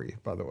surprise for you,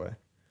 by the way.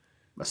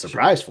 A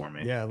surprise for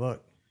me. Yeah,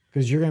 look,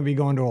 because you're going to be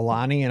going to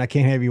Alani, and I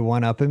can't have you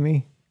one up in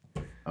me.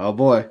 Oh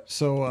boy.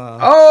 So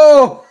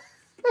Oh,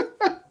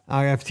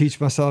 I have to teach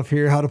myself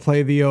here how to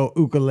play the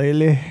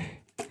ukulele.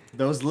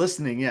 those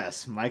listening,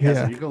 yes. Mike has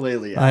Yeah. a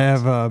ukulele. I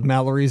out. have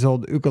Mallory's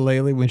old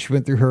ukulele. When she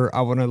went through her,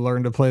 I want to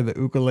learn to play the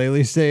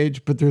ukulele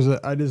stage, but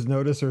I just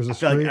noticed there's a I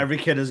feel string. like every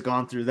kid has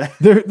gone through that.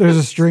 There's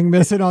a string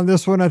missing on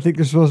this one. I think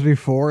there's supposed to be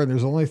 4, and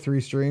there's only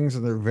 3 strings,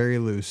 and they're very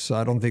loose. So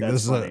I don't think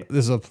That's this funny.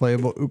 is a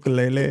playable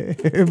ukulele.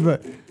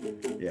 But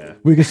Yeah.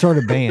 we could start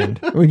a band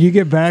when you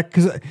get back.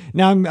 Because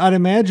now I'm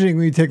imagining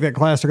when you take that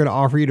class, they're going to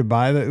offer you to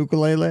buy the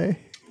ukulele.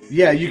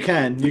 Yeah, you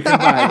can. You can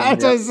buy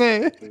That's what I'm them.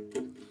 saying.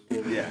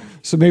 Yeah.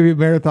 So maybe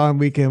marathon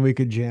weekend we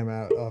could jam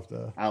out off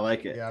the. I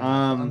like it. Yeah,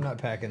 I'm not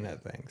packing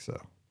that thing, so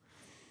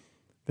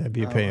that'd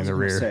be a pain in the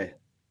rear. Say?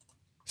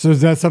 So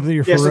is that something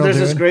you're for Yeah, so real there's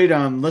doing? this great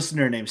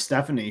listener named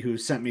Stephanie who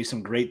sent me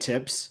some great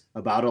tips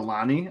about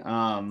Alani,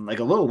 like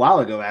a little while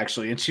ago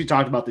actually, and she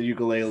talked about the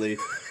ukulele,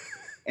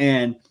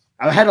 and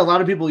I had a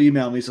lot of people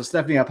email me. So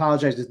Stephanie, I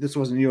apologize if this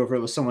wasn't you or if it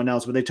was someone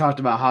else, but they talked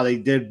about how they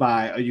did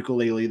buy a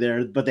ukulele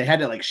there, but they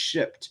had it like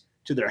shipped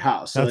to their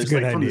house. So That's a it's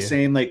good like from the idea.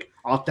 same like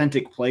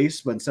authentic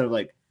place, but instead of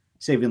like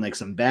saving like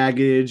some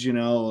baggage,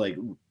 like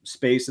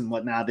space and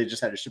whatnot, they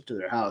just had it shipped to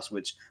their house,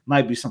 which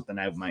might be something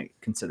I might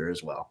consider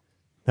as well.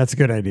 That's a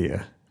good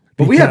idea.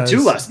 But we have 2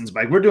 Because- lessons,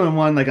 Mike. We're doing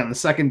one like on the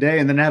second day,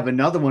 and then I have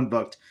another one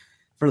booked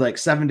for like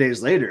 7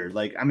 days later.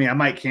 Like, I mean, I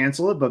might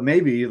cancel it, but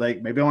maybe I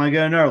want to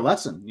get another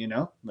lesson,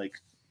 like.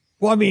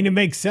 Well, I mean, it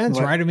makes sense,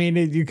 What? right? I mean,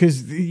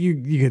 because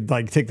you could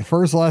like take the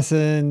first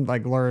lesson,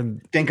 like learn.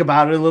 Think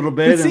about it a little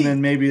bit, But see-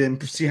 and then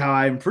see how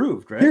I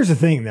improved, right? Here's the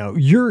thing, though.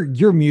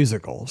 You're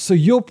musical, so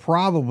you'll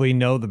probably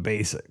know the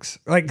basics.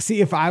 Like,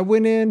 see, if I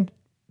went in,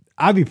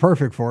 I'd be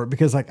perfect for it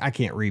because like I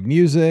can't read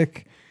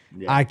music.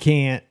 Yeah.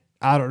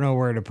 I don't know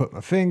where to put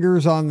my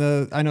fingers on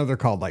I know they're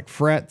called like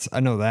frets. I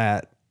know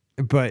that,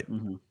 but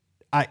Mhm.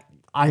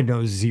 I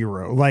know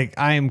zero. Like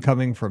I am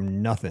coming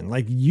from nothing.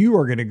 Like you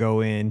are going to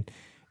go in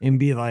and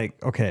be like,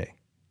 okay,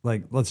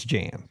 like let's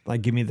jam.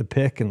 Like give me the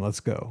pick and let's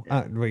go.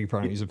 Well, you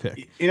probably use a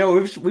pick.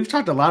 We've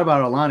talked a lot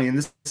about Alani, and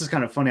this is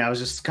kind of funny. I was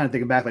just kind of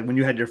thinking back, like when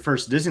you had your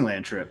first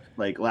Disneyland trip,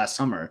 like last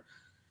summer,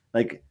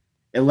 like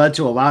it led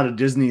to a lot of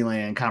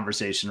Disneyland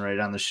conversation right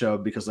on the show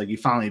because like you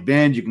finally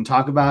been, you can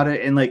talk about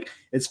it, and like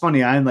it's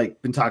funny. I'm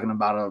like been talking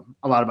about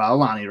a lot about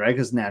Alani, right?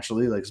 Because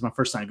naturally, like it's my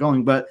first time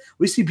going, but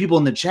we see people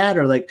in the chat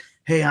are like,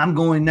 "Hey, I'm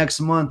going next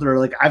month," or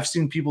like I've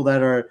seen people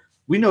that are.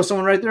 We know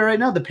someone right there right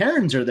now. The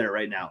parents are there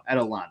right now at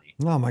Alani.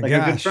 Oh my Like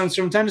our good gosh. friends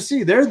from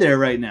Tennessee, they're there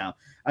right now.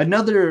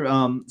 Another,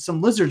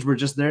 some lizards were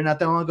just there not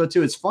that long ago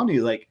too. It's funny,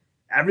 like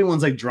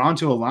everyone's like drawn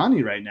to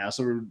Alani right now,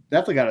 so we're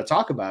definitely got to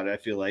talk about it. I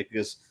feel like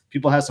because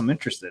people have some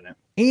interest in it.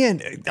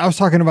 And I was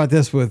talking about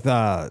this with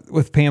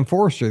Pam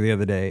Forrester the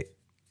other day.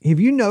 Have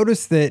you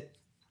noticed that,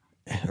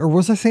 or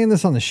was I saying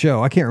this on the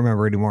show? I can't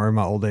remember anymore in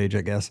my old age,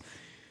 I guess.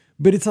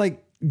 But it's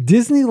like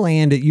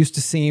Disneyland, it used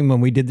to seem when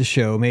we did the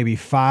show, maybe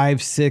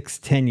 5, 6,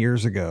 10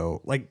 years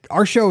ago, like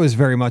our show is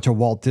very much a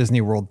Walt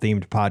Disney World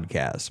themed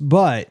podcast,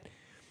 but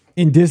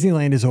in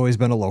Disneyland has always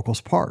been a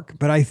locals park.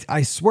 But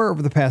I swear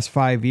over the past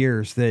 5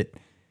 years that,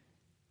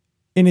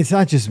 and it's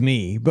not just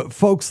me, but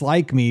folks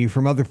like me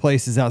from other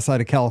places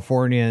outside of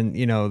California and,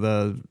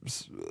 the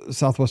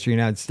Southwestern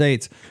United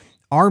States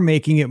are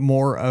making it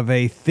more of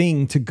a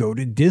thing to go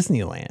to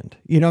Disneyland.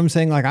 You know what I'm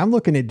saying? Like I'm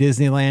looking at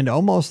Disneyland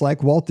almost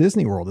like Walt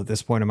Disney World at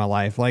this point in my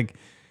life. Like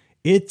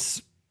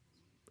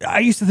I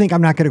used to think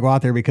I'm not going to go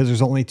out there because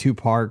there's only 2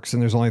 parks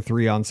and there's only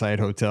 3 on-site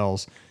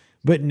hotels.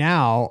 But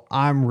now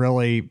I'm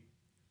really,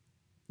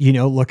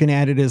 looking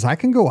at it as I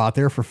can go out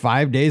there for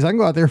 5 days. I can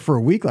go out there for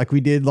a week like we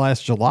did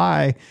last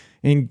July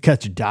and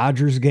catch a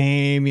Dodgers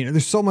game.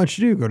 There's so much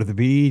to do. Go to the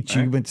beach.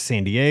 Right. You went to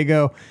San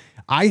Diego.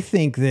 I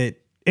think that,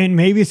 and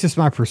maybe it's just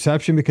my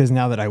perception because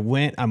now that I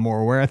went, I'm more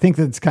aware. I think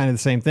that's kind of the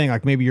same thing.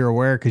 Like maybe you're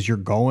aware because you're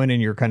going and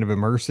you're kind of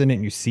immersed in it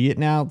and you see it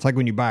now. It's like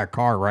when you buy a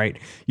car, right?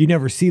 You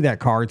never see that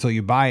car until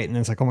you buy it. And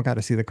then it's like, oh my God,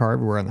 I see the car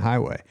everywhere on the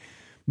highway.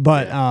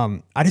 But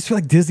I just feel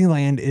like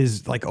Disneyland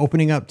is like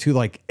opening up to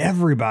like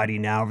everybody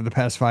now over the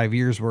past 5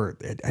 years where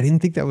I didn't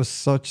think that was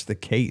such the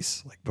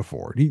case like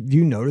before. Do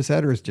you notice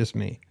that or is it just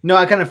me? No,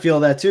 I kind of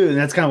feel that too. And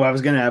that's kind of what I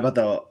was going to add about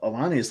the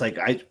Alani. It's like,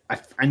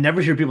 I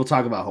never hear people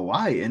talk about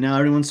Hawaii and now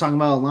everyone's talking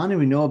about Alani.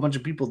 We know a bunch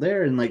of people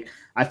there. And like,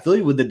 I feel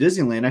you with the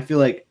Disneyland. I feel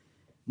like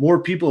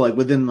more people like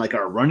within like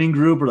our running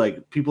group or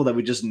like people that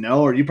we just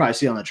know, or you probably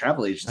see on the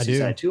travel agency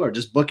side too, are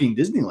just booking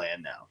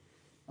Disneyland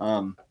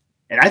now.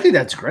 And I think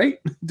that's great,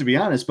 to be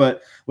honest.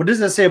 But what does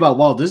that say about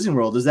Walt Disney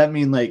World? Does that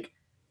mean like,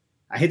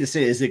 I hate to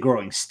say, is it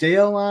growing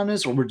stale on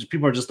us, or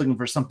people are just looking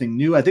for something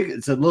new? I think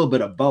it's a little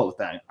bit of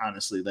both,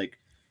 honestly. Like,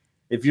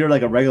 if you're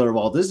like a regular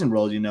Walt Disney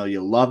World, you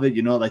love it,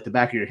 like the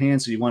back of your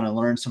hand, so you want to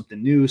learn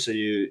something new, so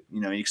you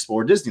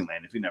explore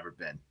Disneyland if you've never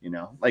been,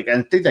 like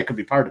I think that could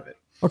be part of it.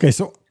 Okay,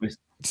 so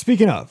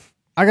speaking of,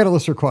 I got a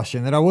listener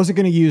question that I wasn't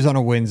going to use on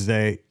a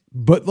Wednesday,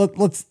 but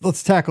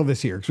let's tackle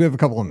this here because we have a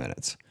couple of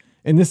minutes.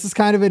 And this is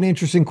kind of an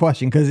interesting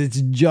question because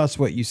it's just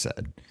what you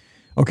said.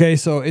 Okay,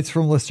 so it's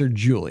from listener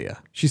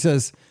Julia. She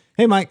says,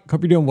 Hey, Mike,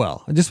 hope you're doing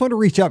well. I just wanted to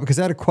reach out because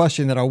I had a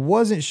question that I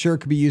wasn't sure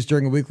could be used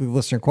during a weekly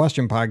listener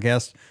question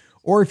podcast,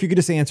 or if you could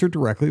just answer it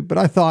directly, but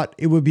I thought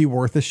it would be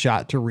worth a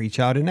shot to reach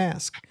out and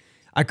ask.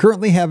 I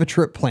currently have a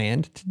trip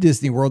planned to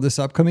Disney World this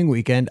upcoming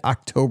weekend,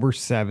 October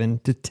 7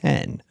 to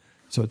 10.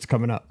 So it's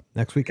coming up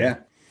next weekend.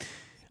 Yeah.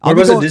 Or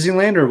was it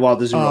Disneyland or Walt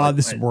Disney World?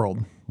 This is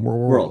World.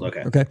 World.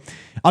 Okay. Okay.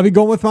 I'll be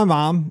going with my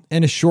mom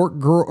and a short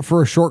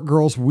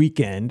girls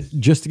weekend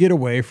just to get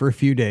away for a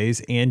few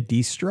days and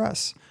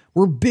de-stress.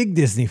 We're big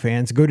Disney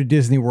fans, go to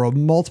Disney World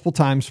multiple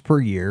times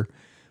per year,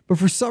 but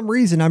for some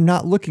reason, I'm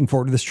not looking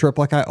forward to this trip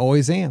like I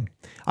always am.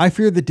 I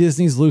fear that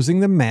Disney's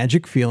losing the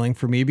magic feeling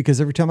for me because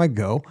every time I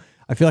go,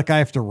 I feel like I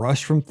have to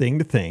rush from thing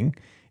to thing.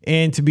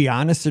 And to be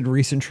honest, in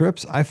recent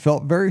trips, I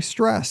felt very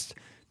stressed.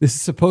 This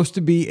is supposed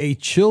to be a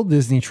chill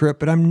Disney trip,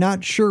 but I'm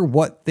not sure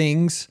what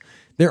things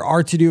there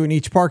are to do in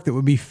each park that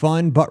would be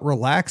fun but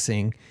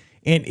relaxing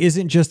and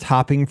isn't just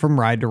hopping from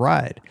ride to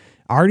ride.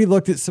 I already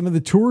looked at some of the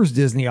tours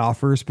Disney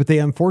offers, but they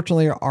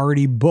unfortunately are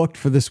already booked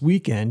for this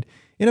weekend,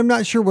 and I'm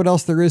not sure what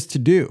else there is to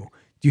do.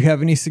 Do you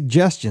have any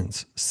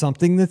suggestions?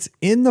 Something that's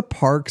in the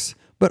parks,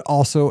 but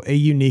also a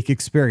unique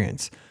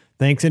experience.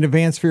 Thanks in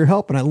advance for your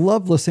help, and I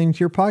love listening to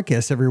your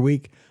podcast every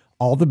week.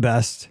 All the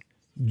best,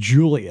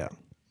 Julia.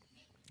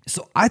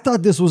 So I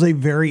thought this was a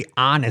very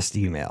honest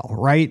email,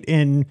 right?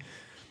 And,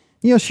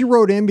 she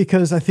wrote in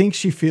because I think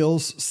she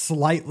feels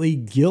slightly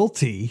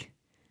guilty.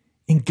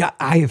 And God,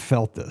 I have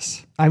felt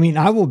this. I mean,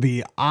 I will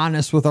be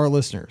honest with our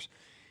listeners.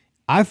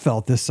 I've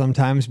felt this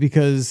sometimes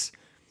because,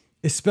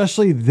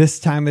 especially this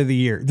time of the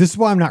year, this is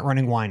why I'm not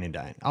running Wine and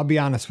Dine. I'll be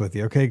honest with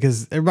you, okay?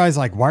 Because everybody's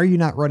like, why are you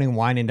not running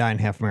Wine and Dine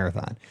half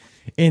marathon?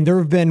 And there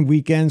have been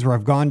weekends where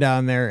I've gone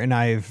down there and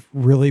I've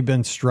really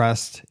been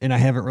stressed and I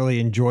haven't really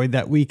enjoyed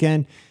that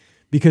weekend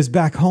because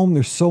back home,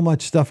 there's so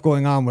much stuff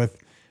going on with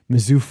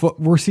Mizzou.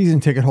 We're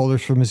season ticket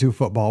holders for Mizzou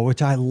football,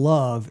 which I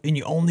love. And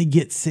you only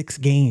get 6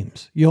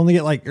 games. You only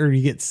get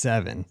you get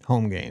 7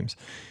 home games.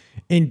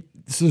 And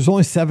so there's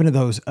only 7 of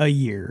those a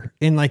year.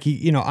 And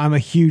I'm a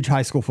huge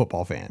high school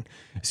football fan.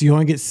 So you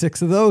only get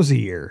 6 of those a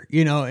year,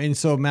 and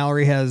so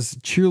Mallory has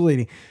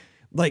cheerleading.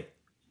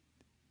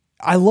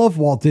 I love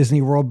Walt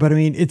Disney World, but I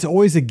mean, it's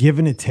always a give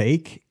and a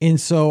take. And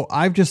so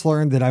I've just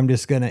learned that I'm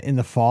just going to, in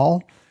the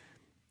fall,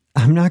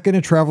 I'm not going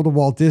to travel to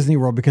Walt Disney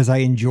World because I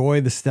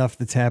enjoy the stuff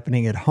that's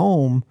happening at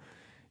home.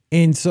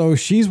 And so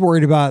she's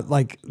worried about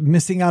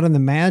missing out on the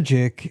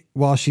magic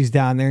while she's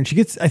down there. And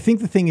I think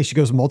the thing is she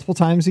goes multiple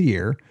times a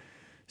year.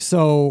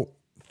 So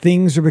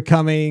things are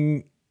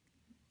becoming,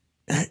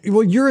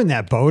 well, you're in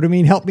that boat. I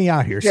mean, help me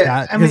out here,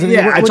 Scott.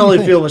 I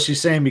totally feel what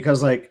she's saying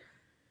because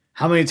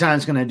how many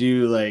times can I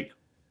do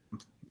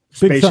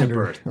Spaceship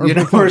Earth,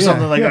 or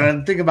something like that?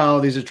 And think about all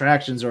these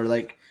attractions, or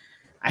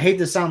I hate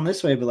to sound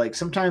this way, but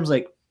sometimes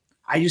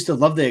I used to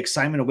love the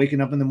excitement of waking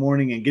up in the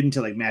morning and getting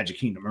to Magic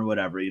Kingdom or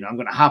whatever. I'm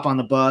going to hop on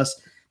the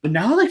bus, but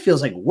now it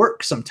feels like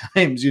work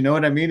sometimes. You know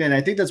what I mean? And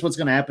I think that's what's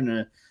going to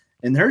happen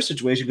in her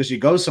situation because she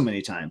goes so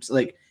many times.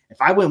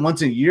 If I went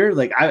once a year,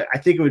 I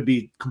think it would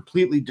be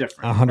completely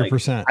different.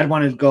 100%. I'd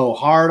want to go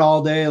hard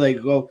all day,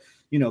 go,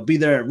 be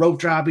there at rope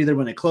drop either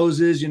when it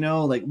closes.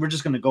 We're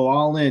just going to go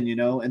all in,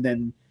 and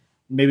then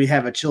maybe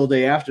have a chill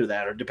day after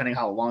that, or depending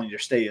how long your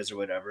stay is or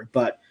whatever.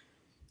 But,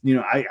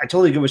 I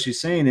totally get what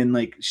she's saying.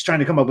 And she's trying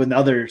to come up with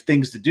other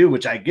things to do,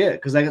 which I get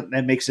because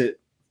that makes it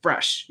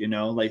fresh,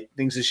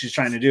 things that she's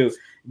trying to do.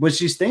 Was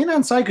she staying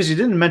on site? Because she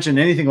didn't mention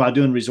anything about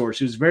doing resorts.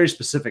 She was very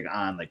specific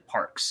on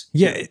parks.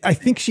 Yeah, I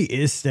think she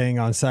is staying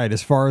on site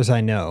as far as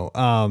I know.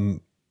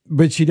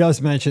 But she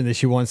does mention that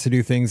she wants to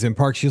do things in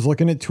parks. She's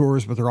looking at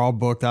tours, but they're all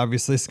booked.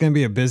 Obviously, it's going to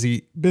be a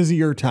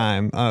busier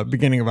time,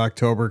 beginning of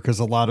October, because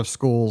a lot of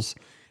schools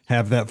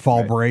have that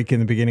fall break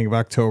in the beginning of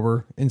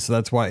October. And so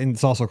that's why, and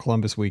it's also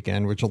Columbus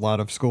weekend, which a lot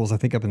of schools, I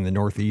think up in the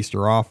Northeast,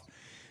 are off.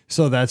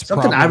 So that's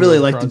something I really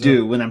like to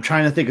do when I'm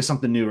trying to think of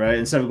something new, right?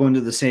 Instead of going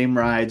to the same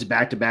rides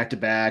back to back to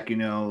back,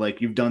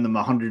 you've done them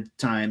 100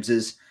 times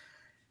is,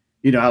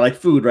 I like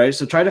food, right?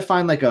 So try to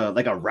find like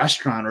a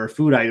restaurant or a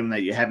food item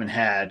that you haven't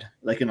had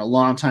in a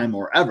long time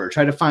or ever.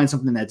 Try to find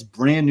something that's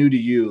brand new to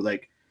you.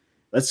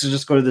 Let's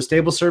just go to this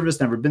table service,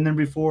 never been there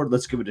before.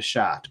 Let's give it a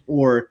shot.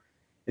 Or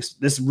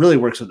this really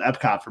works with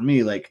Epcot for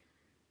me.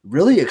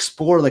 Really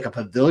explore a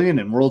pavilion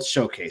and World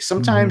Showcase.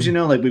 Sometimes,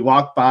 we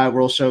walk by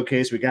World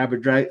Showcase, we grab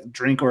a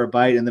drink or a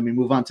bite, and then we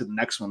move on to the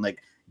next one.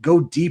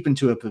 Go deep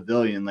into a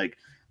pavilion,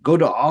 go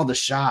to all the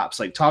shops,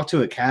 talk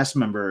to a cast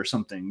member or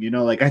something,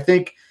 I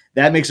think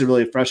that makes it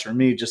really fresh for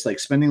me. Just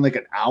spending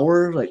an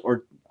hour,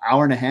 or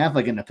hour and a half,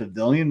 in a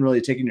pavilion, really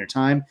taking your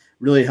time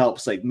really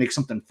helps make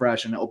something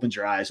fresh and it opens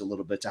your eyes a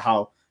little bit to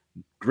how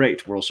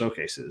great World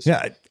Showcase is.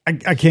 Yeah,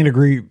 I can't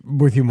agree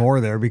with you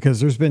more there because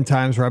there's been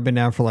times where I've been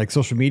down for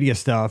social media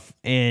stuff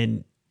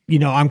and,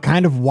 I'm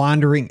kind of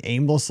wandering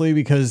aimlessly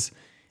because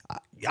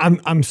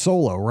I'm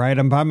solo, right?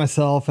 I'm by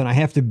myself and I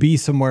have to be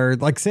somewhere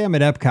say I'm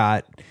at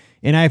Epcot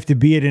and I have to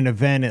be at an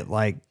event at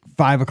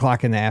 5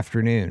 o'clock in the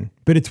afternoon,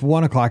 but it's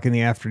 1 o'clock in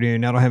the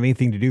afternoon. I don't have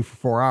anything to do for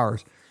 4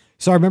 hours.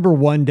 So I remember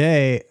one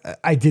day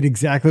I did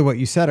exactly what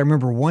you said. I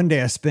remember one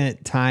day I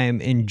spent time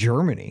in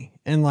Germany,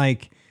 and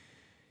like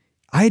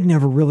I had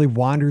never really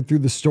wandered through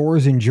the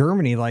stores in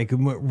Germany, like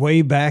went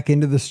way back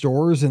into the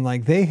stores, and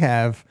like they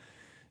have,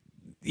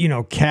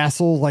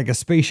 castle, like a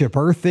spaceship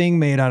Earth thing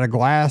made out of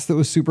glass that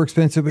was super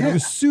expensive, but it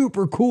was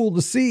super cool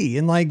to see.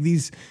 And like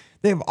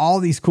they have all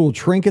these cool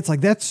trinkets.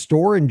 Like that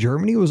store in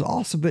Germany was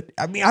awesome. But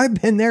I mean,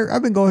 I've been there.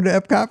 I've been going to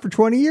Epcot for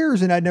 20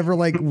 years and I never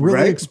like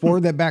really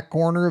explored that back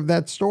corner of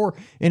that store.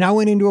 And I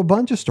went into a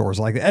bunch of stores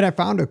like that. And I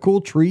found a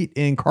cool treat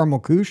in Caramel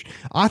Couche.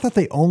 I thought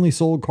they only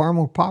sold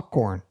caramel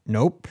popcorn.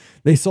 Nope.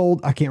 They sold,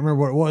 I can't remember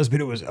what it was,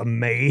 but it was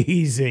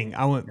amazing.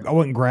 I went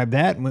and grabbed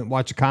that and went and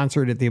watched a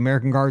concert at the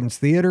American Gardens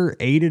Theater,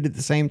 ate it at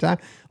the same time.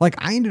 Like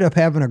I ended up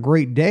having a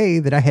great day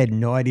that I had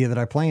no idea that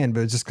I planned,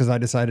 but it's just because I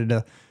decided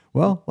to,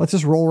 well, let's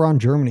just roll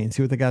around Germany and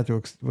see what they got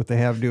to, what they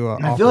have to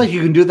offer. I feel like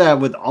you can do that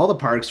with all the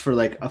parks for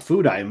like a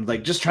food item.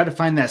 Like just try to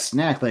find that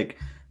snack, like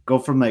go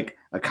from like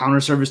a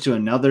counter service to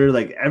another.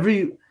 Like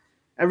every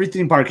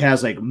theme park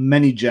has like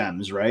many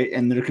gems, right?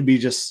 And there could be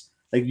just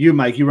like you,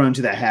 Mike, you run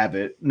into that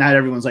habit. Not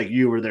everyone's like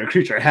you, or they're a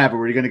creature of habit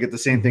where you're going to get the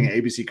same thing at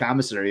ABC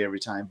Commissary every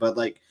time. But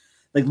like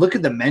look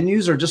at the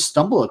menus or just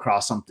stumble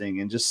across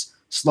something and just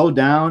slow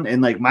down.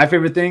 And like my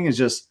favorite thing is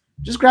just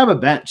grab a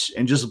bench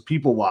and just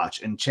people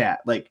watch and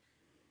chat. Like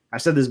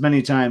I've said this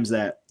many times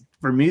that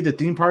for me, the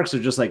theme parks are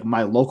just like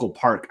my local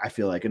park. I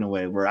feel like in a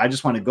way where I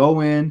just want to go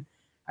in,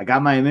 I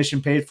got my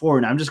admission paid for,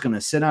 and I'm just going to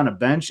sit on a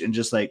bench and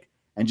just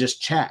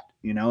chat,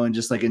 and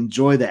just like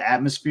enjoy the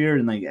atmosphere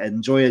and like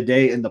enjoy a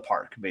day in the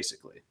park,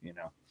 basically,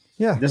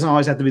 Yeah. It doesn't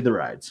always have to be the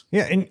rides.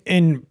 Yeah.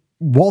 And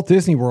Walt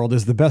Disney World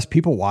is the best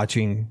people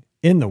watching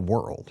in the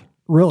world.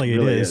 Really, it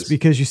is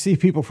because you see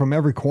people from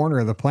every corner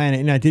of the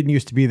planet. And I didn't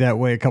used to be that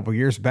way a couple of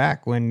years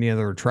back when there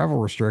were travel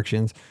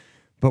restrictions,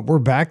 but we're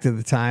back to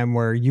the time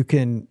where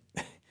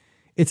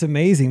it's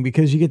amazing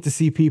because you get to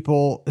see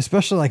people,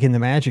 especially like in the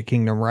Magic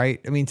Kingdom, right?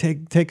 I mean,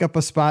 take up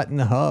a spot in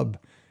the hub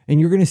and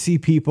you're going to see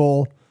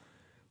people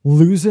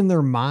losing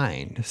their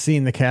mind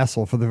seeing the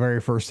castle for the very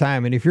first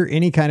time. And if you're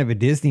any kind of a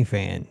Disney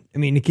fan, I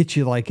mean, it gets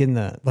you you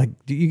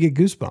get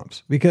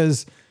goosebumps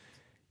because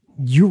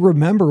you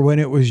remember when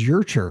it was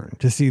your turn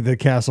to see the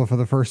castle for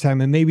the first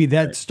time. And maybe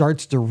that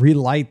starts to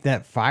relight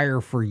that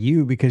fire for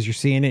you because you're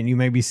seeing it and you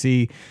maybe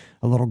see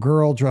a little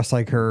girl dressed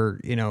like her,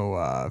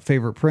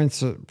 favorite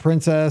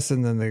princess.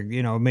 And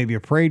then maybe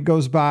a parade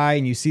goes by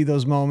and you see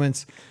those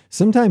moments.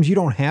 Sometimes you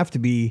don't have to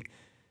be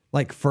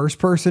like first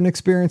person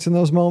experiencing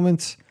those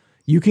moments.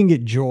 You can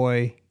get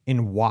joy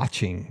in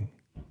watching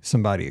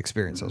somebody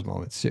experience those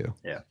moments too.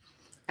 Yeah.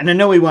 And I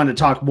know we wanted to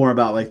talk more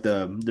about like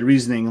the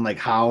reasoning and like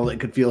how it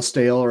could feel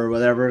stale or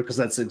whatever, because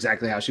that's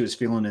exactly how she was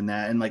feeling in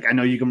that. And like, I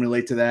know you can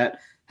relate to that.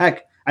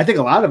 Heck, I think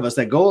a lot of us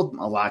that go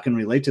a lot can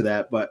relate to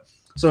that. But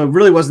so it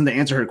really wasn't to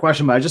answer her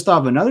question, but I just thought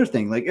of another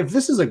thing. Like if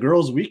this is a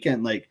girls'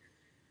 weekend, like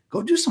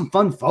go do some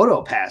fun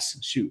photo pass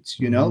shoots,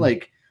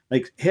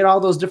 like hit all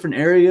those different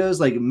areas,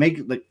 like make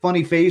like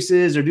funny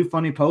faces or do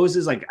funny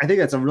poses. Like I think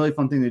that's a really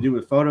fun thing to do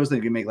with photos. That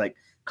you can make like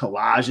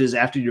collages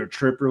after your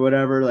trip or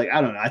whatever. Like,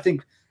 I don't know. I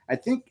think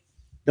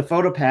the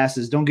photo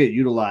passes don't get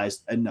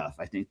utilized enough.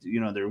 I think,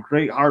 they're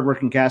great,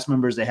 hardworking cast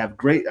members. They have a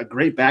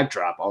great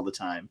backdrop all the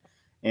time.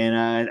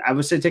 And I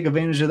would say take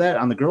advantage of that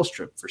on the girls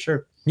trip for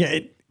sure. Yeah.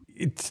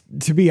 It's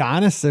to be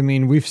honest, I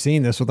mean, we've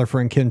seen this with our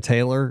friend Kim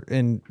Taylor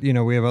and,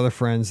 we have other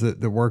friends that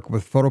work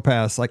with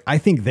PhotoPass. Like, I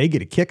think they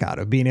get a kick out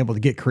of being able to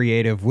get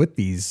creative with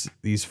these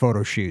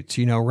photo shoots,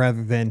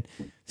 rather than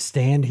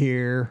stand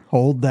here,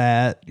 hold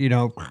that,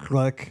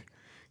 click,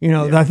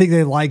 I think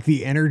they like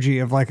the energy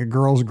of like a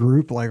girls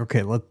group. Like,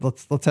 okay,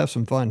 let's have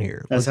some fun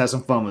here. Let's have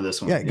some fun with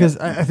this one. Yeah. Cause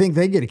I think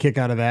they get a kick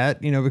out of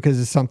that,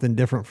 because it's something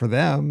different for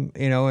them,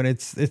 and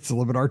it's a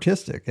little bit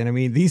artistic. And I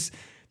mean, these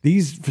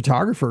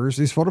photographers,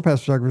 these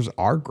PhotoPass photographers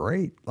are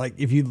great. Like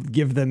if you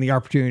give them the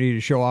opportunity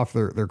to show off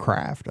their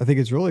craft, I think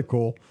it's really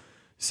cool.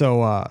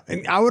 So,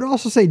 and I would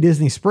also say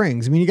Disney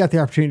Springs. I mean, you got the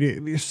opportunity.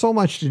 There's so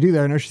much to do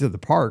there. I know she's at the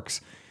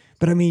parks,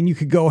 but I mean, you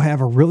could go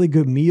have a really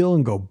good meal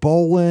and go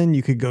bowling.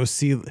 You could go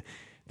see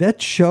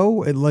that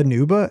show at La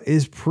Nuba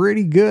is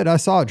pretty good. I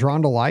saw it,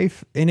 Drawn to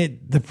Life, and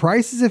the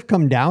prices have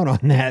come down on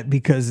that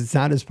because it's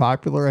not as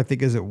popular, I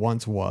think, as it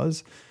once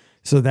was.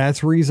 So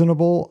that's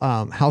reasonable.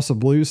 House of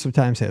Blues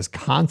sometimes has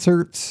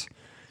concerts.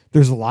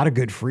 There's a lot of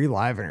good free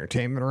live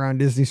entertainment around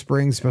Disney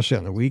Springs, especially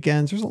on the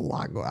weekends. There's a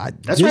lot going on.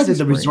 That's why I think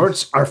the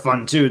resorts are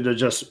fun too, to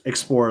just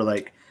explore.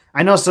 Like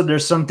I know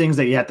there's some things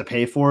that you have to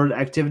pay for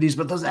activities,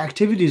 but those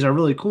activities are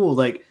really cool.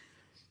 Like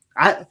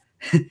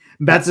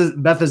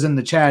Beth is in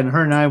the chat, and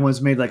her and I once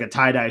made like a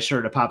tie-dye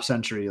shirt at Pop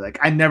Century. Like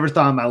I never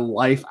thought in my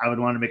life I would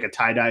want to make a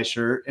tie-dye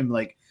shirt, and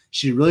like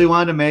she really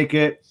wanted to make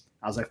it.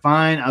 I was like,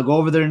 fine, I'll go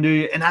over there and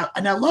do it. And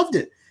I loved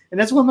it. And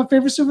that's one of my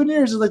favorite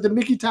souvenirs is like the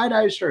Mickey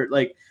tie-dye shirt.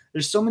 Like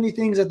there's so many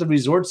things at the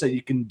resorts that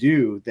you can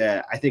do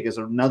that I think is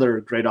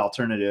another great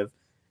alternative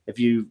if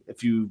you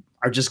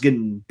are just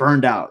getting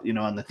burned out,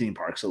 on the theme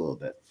parks a little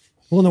bit.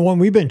 Well, the one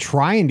we've been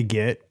trying to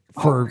get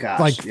for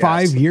like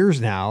 5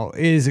 years now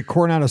is at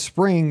Coronado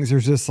Springs.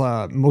 There's this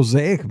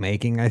mosaic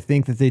making, I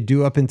think, that they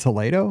do up in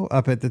Toledo,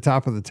 up at the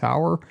top of the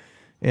tower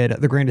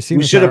at the Grand Casino.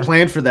 We should have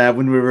planned for that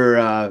when we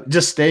were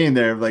just staying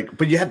there. Like,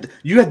 but you had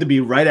to be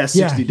right at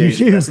 60 days.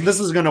 So this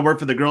is going to work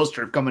for the girls'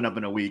 trip coming up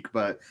in a week.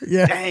 But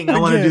dang, I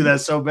want to do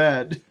that so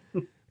bad.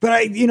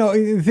 But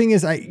the thing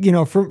is,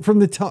 from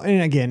the tone,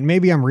 and again,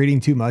 maybe I'm reading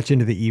too much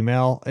into the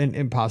email,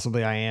 and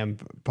possibly I am,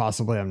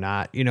 possibly I'm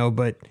not,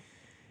 but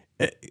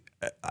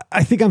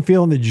I think I'm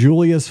feeling that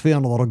Julia's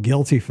feeling a little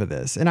guilty for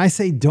this. And I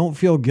say, don't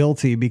feel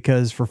guilty,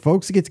 because for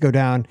folks to get to go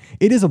down,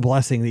 it is a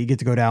blessing that you get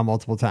to go down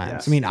multiple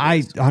times. Yes, I mean,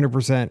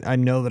 100%, I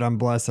know that I'm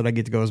blessed that I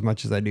get to go as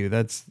much as I do.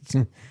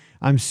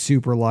 I'm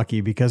super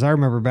lucky, because I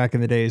remember back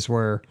in the days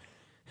where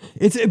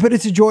it's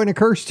a joy and a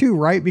curse too,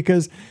 right?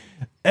 Because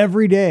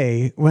every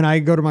day when I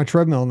go to my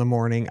treadmill in the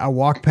morning, I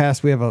walk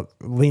past, we have a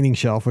leaning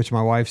shelf, which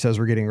my wife says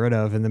we're getting rid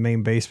of in the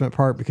main basement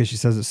part because she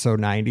says it's so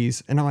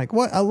 90s. And I'm like,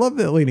 what? I love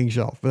that leaning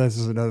shelf, but that's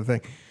just another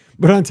thing.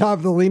 But on top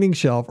of the leaning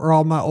shelf are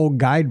all my old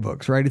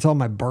guidebooks, right? It's all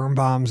my burn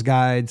bombs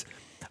guides.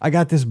 I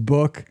got this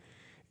book.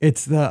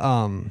 It's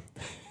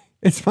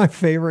it's my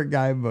favorite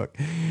guidebook.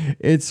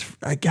 It's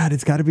got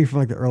to be from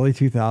like the early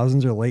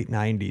 2000s or late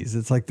 90s.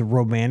 It's like the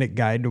Romantic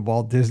Guide to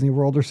Walt Disney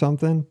World or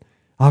something.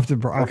 I'll have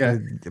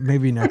to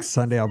maybe next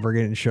Sunday I'll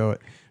bring it and show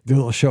it, do a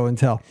little show and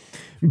tell.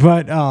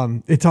 But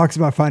it talks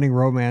about finding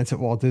romance at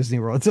Walt Disney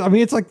World.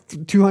 It's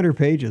like 200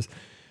 pages.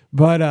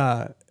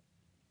 But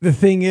the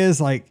thing is,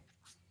 like,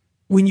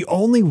 when you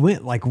only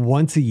went like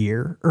once a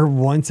year or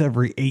once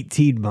every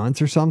 18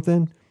 months or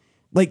something,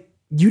 like,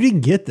 you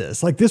didn't get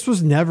this. Like, this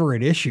was never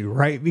an issue,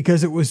 right?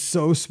 Because it was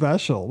so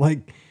special.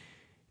 Like,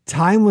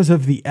 time was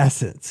of the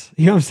essence.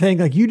 You know what I'm saying?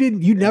 Like, you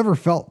never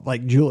felt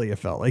like Julia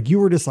felt. Like, you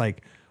were just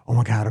like, oh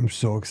my God, I'm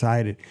so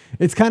excited.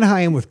 It's kind of how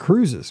I am with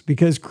cruises,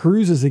 because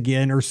cruises,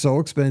 again, are so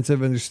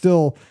expensive, and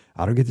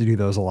I don't get to do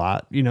those a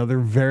lot. They're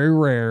very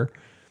rare.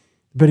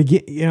 But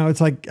again, it's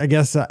like, I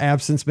guess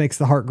absence makes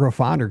the heart grow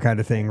fonder kind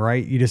of thing,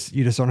 right? You just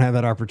don't have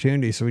that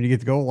opportunity. So when you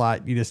get to go a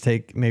lot, you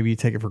take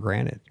it for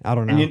granted. I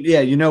don't know.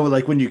 And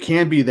like when you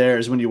can be there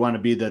is when you want to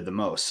be there the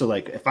most. So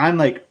like if I'm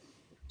like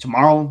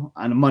tomorrow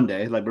on a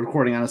Monday, like we're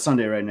recording on a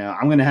Sunday right now,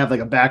 I'm going to have like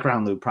a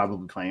background loop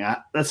probably playing.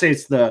 Let's say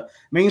it's the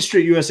Main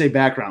Street USA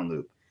background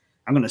loop.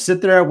 I'm going to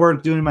sit there at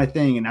work doing my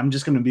thing, and I'm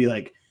just going to be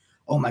like,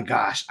 oh my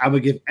gosh, I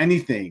would give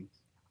anything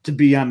to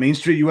be on Main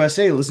Street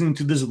USA, listening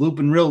to this loop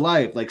in real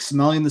life, like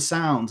smelling the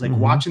sounds, like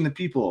watching the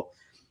people.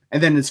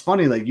 And then it's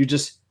funny, like you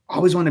just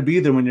always want to be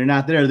there when you're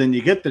not there. Then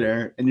you get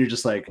there and you're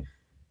just like,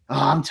 oh,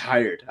 I'm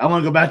tired. I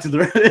want to go back to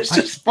the, it's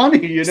just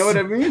funny. You know what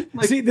I mean?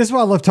 Like, see, this is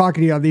why I love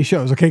talking to you on these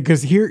shows. Okay.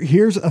 Cause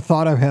here's a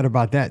thought I've had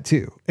about that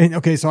too. And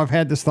okay, so I've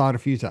had this thought a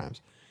few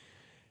times.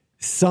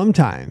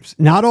 Sometimes,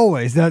 not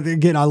always. That,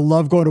 again, I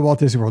love going to Walt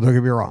Disney World. Don't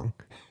get me wrong.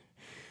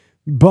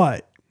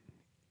 But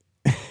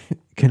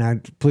can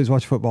I please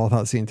watch football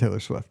without seeing Taylor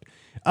Swift?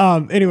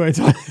 Anyway,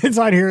 it's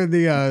on here in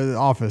the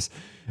office.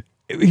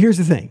 Here's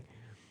the thing.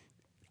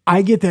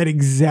 I get that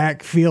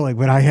exact feeling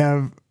when I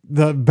have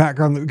the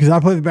background loop, because I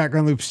play the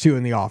background loops too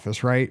in the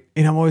office, right?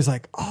 And I'm always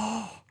like,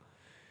 oh,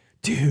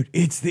 dude,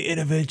 it's the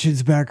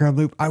Interventions background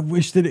loop. I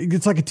wish that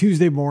it's like a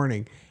Tuesday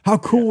morning. How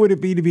cool would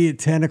it be to be at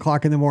 10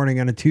 o'clock in the morning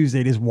on a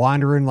Tuesday, just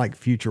wandering like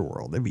Future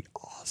World? That'd be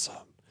awesome.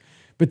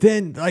 But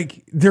then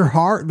like there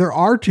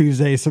are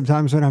Tuesdays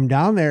sometimes when I'm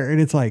down there and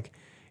it's like,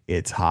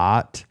 it's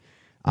hot.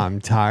 I'm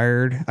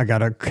tired. I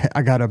got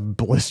a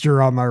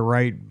blister on my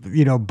right,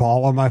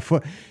 ball on my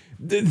foot.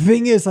 The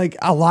thing is, like,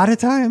 a lot of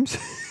times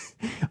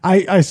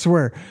I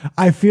swear,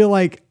 I feel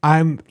like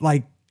I'm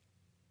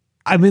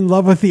in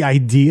love with the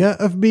idea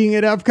of being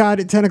at Epcot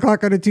at 10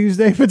 o'clock on a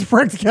Tuesday, but the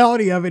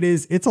practicality of it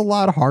is it's a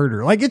lot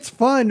harder. Like, it's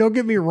fun, don't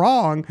get me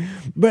wrong,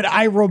 but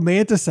I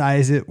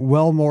romanticize it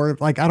well more.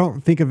 Like, I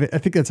don't think of it. I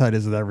think that's how it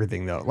is with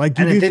everything though. Like,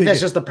 and I think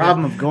that's just the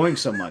problem of going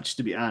so much,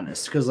 to be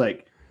honest. Cause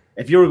like,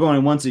 if you were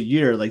going once a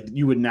year, like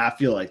you would not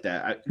feel like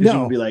that. No. You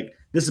would be like,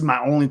 this is my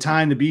only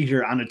time to be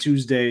here on a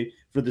Tuesday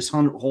for this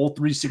whole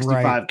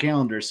 365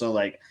 calendar. So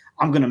like,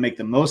 I'm going to make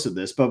the most of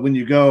this. But when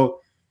you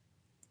go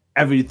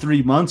every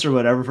 3 months or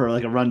whatever for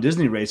like a Run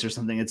Disney race or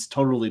something, it's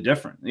totally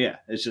different. Yeah.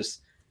 It's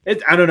just,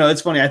 I don't know.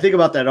 It's funny. I think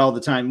about that all the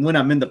time when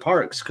I'm in the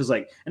parks. Cause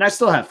like, and I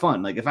still have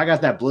fun. Like if I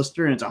got that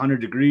blister and it's 100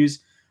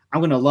 degrees,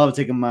 I'm going to love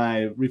taking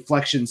my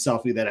reflection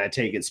selfie that I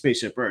take at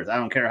Spaceship Earth. I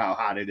don't care how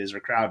hot it is or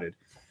crowded,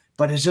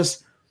 but it's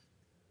just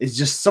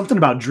something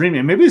about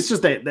dreaming. Maybe it's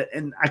just that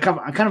and I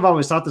kind of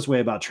always thought this way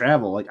about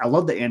travel. Like I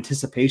love the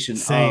anticipation.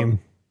 Same.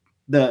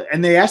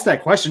 And they asked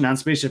that question on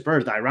Spaceship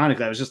Earth.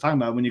 Ironically, I was just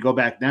talking about when you go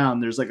back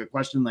down, there's like a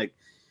question like,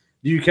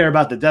 do you care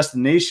about the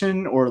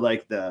destination or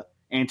like the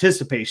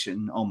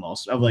anticipation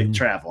almost of like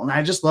travel? And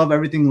I just love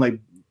everything like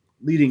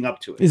leading up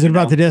to it. Is it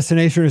about the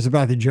destination or is it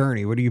about the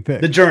journey? What do you pick?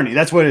 The journey.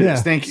 That's what it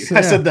is. Thank you.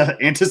 I said the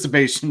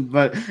anticipation,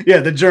 but yeah,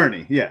 the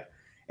journey. Yeah.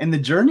 And the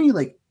journey,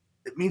 like,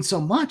 it means so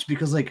much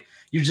because like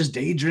you're just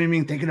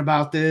daydreaming, thinking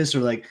about this,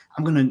 or like,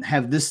 I'm going to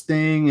have this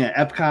thing at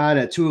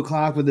Epcot at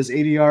 2:00 with this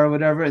ADR or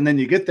whatever. And then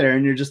you get there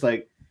and you're just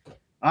like,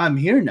 I'm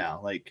here now.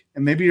 Like,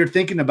 and maybe you're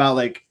thinking about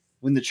like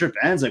when the trip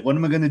ends, like, what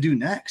am I going to do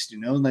next? You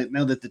know, like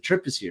now that the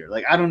trip is here,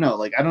 like, I don't know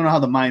how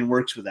the mind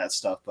works with that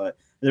stuff, but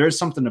there is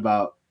something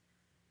about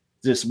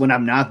just when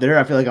I'm not there,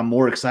 I feel like I'm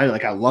more excited.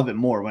 Like I love it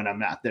more when I'm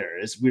not there.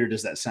 As weird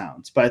as that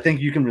sounds, but I think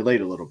you can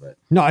relate a little bit.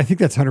 No, I think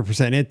that's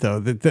 100% it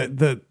though.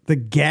 The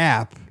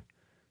gap,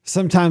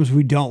 sometimes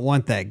we don't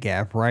want that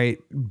gap, right?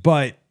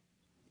 But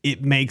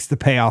it makes the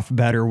payoff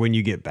better when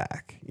you get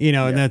back, you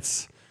know, and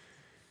that's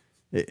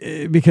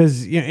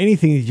because, you know,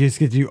 anything that just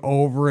gets you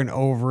over and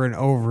over and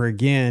over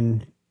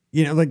again,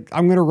 you know, like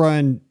I'm going to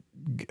run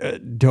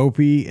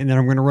Dopey and then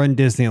I'm going to run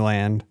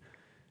Disneyland.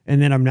 And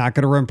then I'm not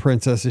going to run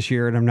Princess this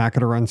year, and I'm not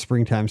going to run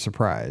Springtime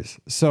Surprise.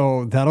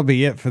 So that'll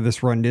be it for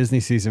this Run Disney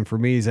season for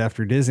me is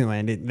after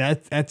Disneyland.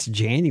 That's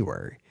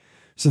January.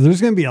 So there's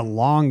going to be a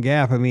long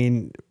gap. I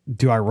mean,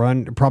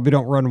 probably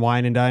don't run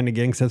Wine and Dine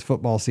again because that's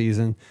football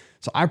season.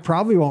 So I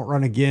probably won't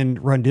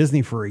run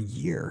Disney for a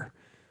year.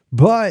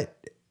 But,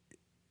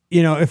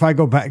 you know, if I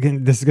go back,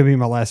 and this is going to be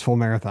my last full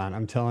marathon,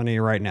 I'm telling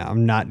you right now,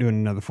 I'm not doing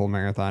another full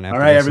marathon. After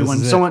all right, this.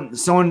 everyone,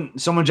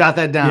 someone jot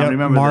that down. Yep,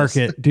 Remember, mark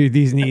this. it, dude.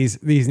 These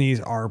knees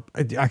are,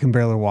 I can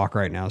barely walk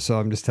right now. So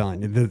I'm just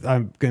telling you,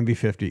 I'm going to be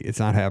 50. It's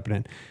not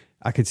happening.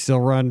 I could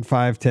still run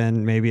 5,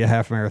 10, maybe a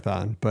half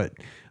marathon, but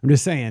I'm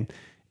just saying,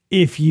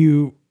 if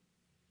you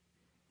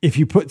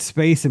put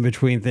space in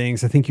between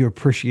things, I think you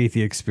appreciate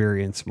the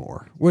experience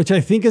more, which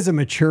I think is a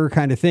mature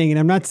kind of thing. And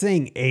I'm not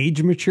saying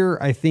age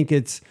mature. I think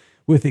it's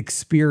with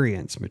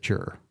experience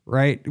mature,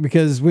 right?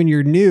 Because when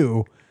you're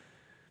new,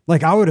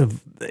 like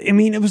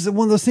it was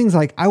one of those things,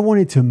 like I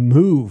wanted to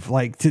move,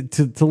 like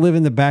to live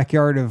in the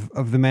backyard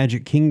of the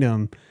Magic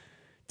Kingdom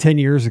 10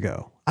 years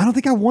ago. I don't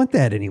think I want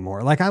that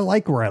anymore. Like I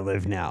like where I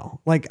live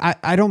now. Like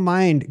I don't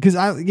mind because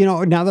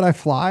now that I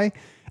fly,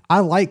 I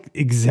like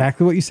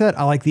exactly what you said.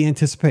 I like the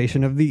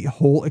anticipation of the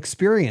whole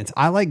experience.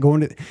 I like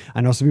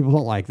I know some people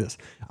don't like this.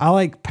 I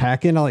like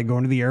packing. I like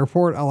going to the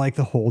airport. I like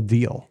the whole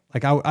deal.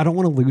 Like I don't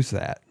want to lose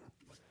that.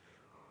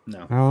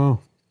 No. Oh.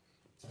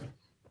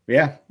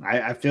 Yeah,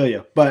 I feel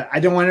you. But I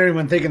don't want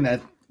anyone thinking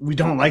that we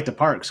don't like the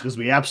parks because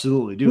we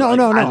absolutely do. No.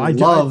 I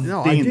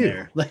love being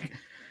there. Like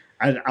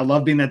I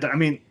love being at I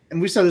mean,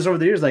 and we said this over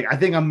the years. Like I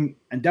think I'm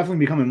definitely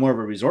becoming more of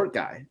a resort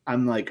guy.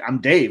 I'm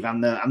Dave.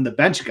 I'm the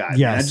bench guy. Yes.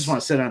 Man. I just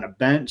want to sit on a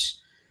bench.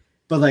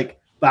 But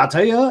I'll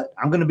tell you what,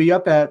 I'm gonna be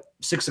up at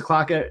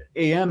 6:00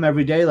 a.m.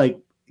 every day, like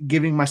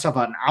giving myself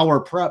an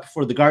hour prep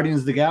for the Guardians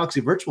of the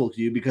Galaxy virtual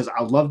queue because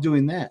I love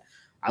doing that.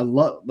 I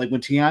love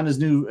when Tiana's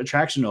new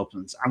attraction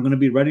opens, I'm going to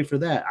be ready for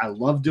that. I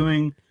love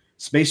doing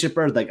Spaceship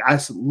Earth. Like I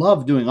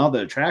love doing all the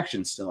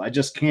attractions still. I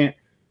can't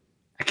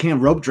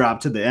rope drop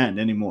to the end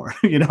anymore.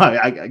 You know,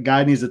 a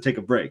guy needs to take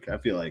a break. I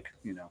feel like,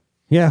 you know.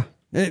 Yeah.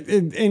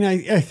 And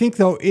I think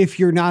though, if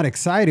you're not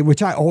excited,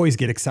 which I always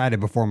get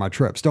excited before my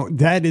trips,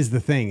 that is the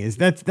thing is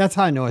that's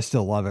how I know I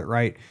still love it.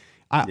 Right.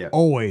 I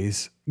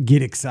always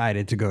get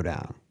excited to go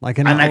down. Like,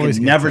 and I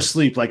can never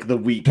sleep like the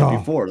week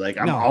before. Like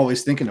I'm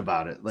always thinking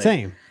about it. Like,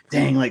 same.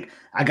 Dang, like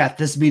I got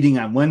this meeting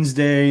on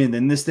Wednesday and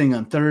then this thing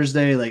on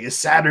Thursday. Like is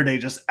Saturday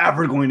just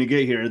ever going to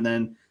get here? And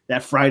then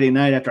that Friday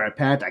night after I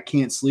packed, I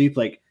can't sleep.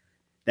 Like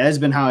that has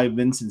been how I've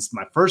been since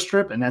my first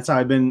trip. And that's how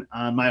I've been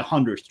on my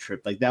 100th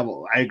trip. Like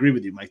I agree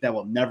with you, Mike. That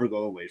will never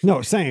go away.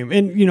 No, same.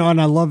 And, you know, and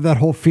I love that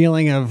whole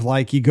feeling of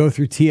like, you go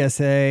through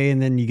TSA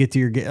and then you get to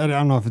your, I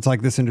don't know if it's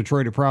like this in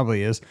Detroit. It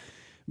probably is.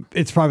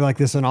 It's probably like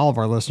this in all of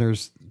our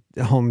listeners'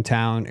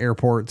 hometown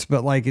airports,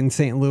 but like in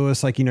St.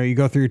 Louis, like, you know, you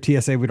go through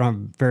TSA, we don't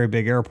have a very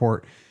big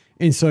airport.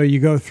 And so you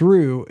go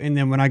through, and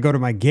then when I go to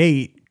my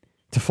gate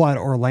to fly to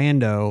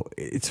Orlando,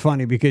 it's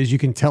funny because you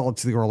can tell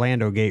it's the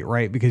Orlando gate,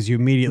 right? Because you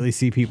immediately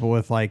see people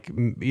with like,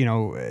 you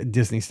know,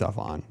 Disney stuff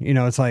on, you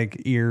know, it's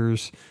like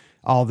ears,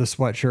 all the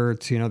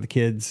sweatshirts, you know, the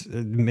kids,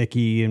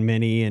 Mickey and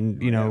Minnie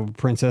and, you know,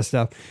 princess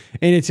stuff.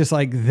 And it's just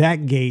like,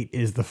 that gate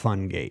is the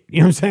fun gate. You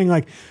know what I'm saying?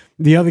 Like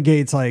the other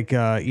gates, like,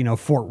 you know,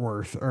 Fort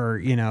Worth or,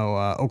 you know,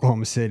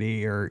 Oklahoma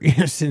City or, you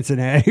know,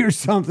 Cincinnati or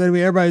something. I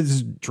mean,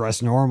 everybody's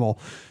dressed normal.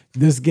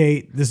 This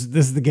gate, this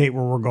is the gate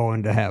where we're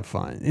going to have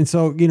fun. And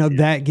so, you know,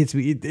 that gets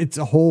me, it's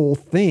a whole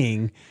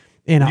thing.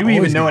 And you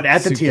even know it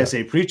at the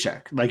TSA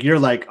pre-check. Like you're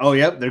like, oh,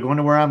 yep, they're going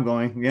to where I'm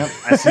going. Yep,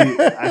 I see.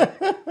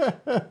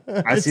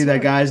 I see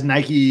that guy's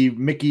Nike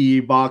Mickey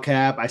ball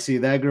cap. I see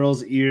that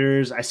girl's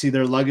ears. I see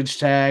their luggage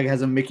tag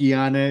has a Mickey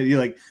on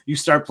it. You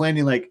start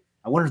planning. Like,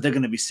 I wonder if they're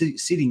going to be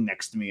seating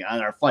next to me on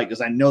our flight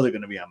because I know they're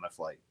going to be on my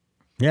flight.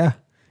 Yeah.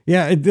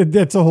 Yeah,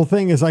 that's the whole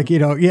thing is like, you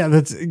know, yeah,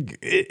 that's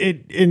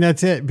it. And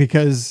that's it.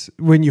 Because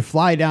when you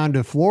fly down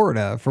to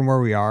Florida from where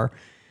we are,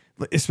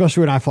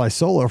 especially when I fly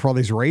solo for all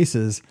these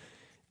races,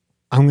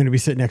 I'm going to be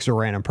sitting next to a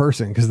random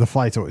person because the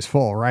flight's always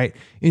full. Right.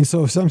 And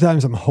so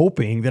sometimes I'm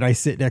hoping that I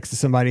sit next to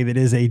somebody that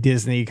is a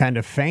Disney kind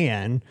of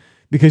fan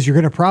because you're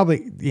going to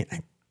probably, you know,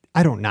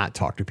 I don't not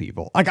talk to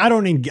people. Like I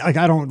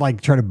don't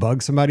like try to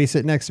bug somebody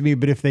sitting next to me,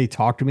 but if they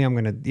talk to me, I'm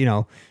going to, you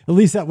know, at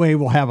least that way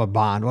we'll have a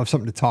bond. We'll have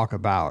something to talk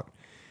about.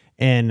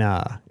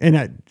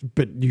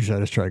 But usually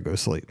I just try to go to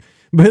sleep.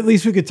 But at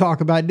least we could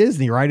talk about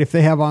Disney, right? If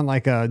they have on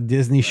like a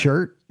Disney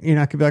shirt,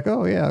 I could be like,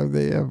 oh yeah,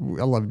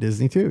 I love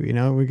Disney too.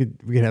 We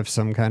could have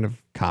some kind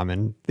of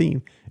common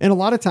theme. And a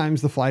lot of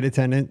times the flight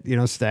attendant,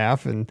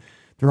 staff, and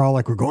they're all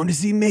like, we're going to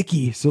see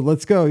Mickey, so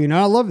let's go.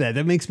 I love that.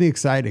 That makes me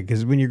excited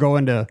because when you're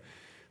going to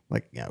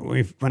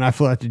when I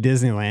flew out to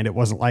Disneyland, it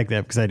wasn't like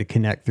that because I had to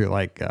connect through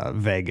like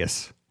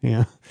Vegas.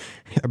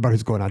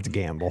 Everybody's going out to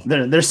gamble.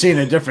 They're seeing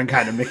a different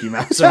kind of Mickey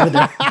Mouse over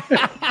there.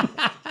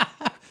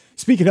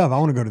 Speaking of, I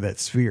want to go to that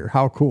sphere.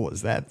 How cool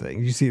is that thing?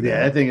 Did you see that?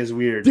 Yeah, that thing is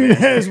weird. Dude,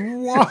 that is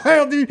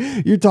wild,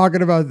 dude. You're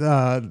talking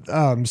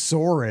about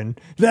Soarin'.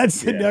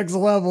 That's the next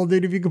level,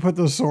 dude. If you could put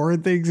those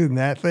Soarin' things in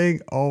that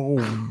thing, oh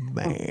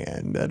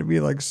man, that'd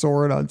be like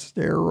Soarin' on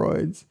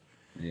steroids.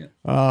 Yeah.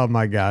 Oh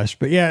my gosh.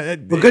 But yeah.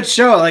 Good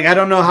show. Like, I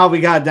don't know how we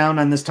got down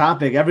on this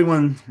topic.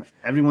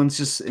 Everyone's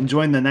just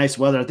enjoying the nice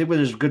weather. I think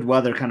there's good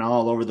weather kind of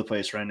all over the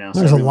place right now. So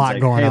there's a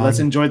lot going on. Let's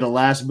enjoy the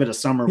last bit of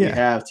summer we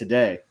have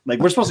today. Like,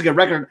 we're supposed to get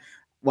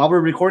while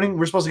we're recording,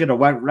 we're supposed to get a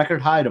record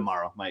high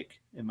tomorrow, Mike,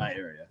 in my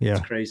area. Yeah.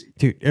 It's crazy.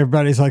 Dude,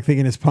 everybody's like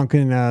thinking it's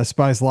pumpkin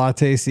spice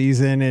latte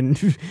season. And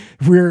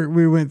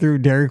we went through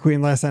Dairy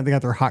Queen last night. They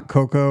got their hot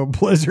cocoa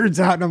blizzards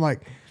out. And I'm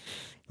like,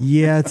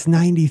 yeah, it's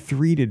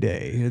 93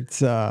 today. It's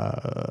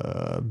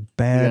bad.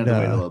 Wait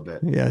a little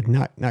bit. Yeah,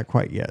 not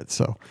quite yet.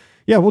 So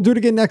yeah, we'll do it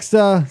again next.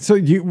 So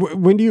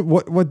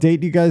what date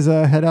do you guys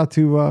head out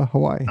to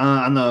Hawaii?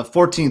 On the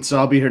 14th. So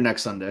I'll be here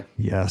next Sunday.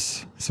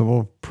 Yes. So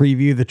we'll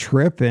preview the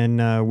trip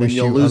and wish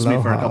you you'll lose aloha.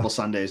 me for a couple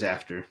Sundays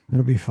after.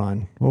 It'll be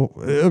fun. Well,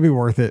 it'll be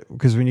worth it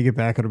because when you get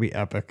back, it'll be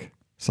epic.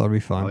 So it'll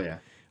be fun. Oh yeah.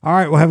 All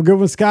right. Well, have a good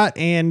one, Scott,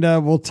 and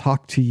we'll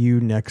talk to you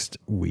next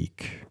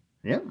week.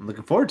 Yeah, I'm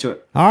looking forward to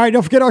it. All right,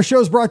 don't forget our show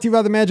is brought to you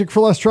by The Magic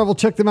for Less Travel.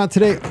 Check them out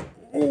today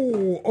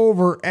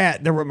over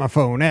at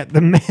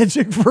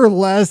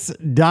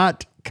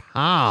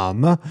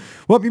themagicforless.com. We'll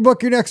help you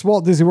book your next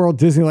Walt Disney World,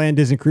 Disneyland,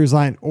 Disney Cruise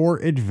Line, or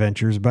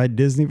Adventures by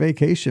Disney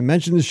vacation.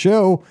 Mention the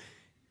show,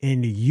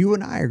 and you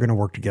and I are going to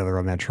work together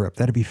on that trip.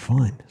 That'd be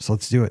fun. So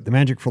let's do it.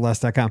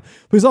 Themagicforless.com.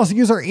 Please also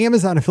use our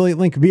Amazon affiliate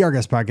link,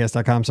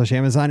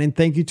 beourguestpodcast.com/Amazon. And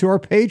thank you to our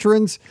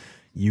patrons.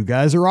 You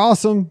guys are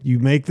awesome. You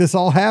make this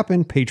all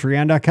happen.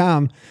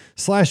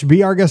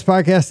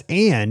 Patreon.com/BeOurGuestPodcast.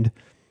 And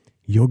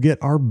you'll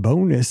get our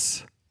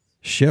bonus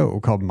show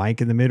called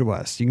Mike in the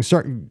Midwest. You can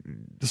start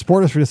to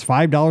support us for just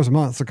 $5 a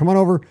month. So come on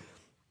over.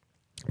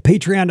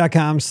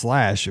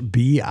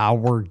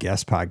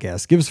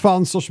 Patreon.com/BeOurGuestPodcast. Give us a follow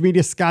on social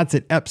media. Scott's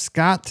at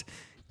EpScott,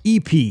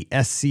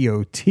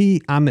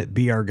 EPSCOT. I'm at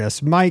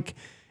BeOurGuestMike.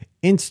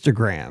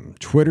 Instagram,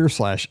 Twitter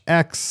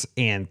 /X,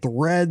 and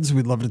Threads.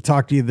 We'd love to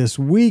talk to you this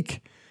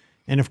week.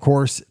 And of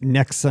course,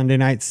 next Sunday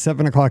night,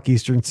 7 o'clock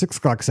Eastern, 6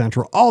 o'clock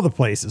Central, all the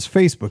places,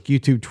 Facebook,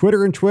 YouTube,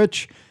 Twitter, and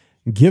Twitch.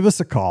 Give us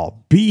a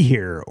call. Be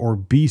here or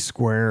be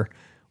square.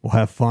 We'll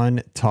have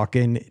fun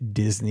talking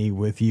Disney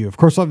with you. Of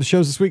course, we'll have the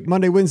shows this week,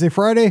 Monday, Wednesday,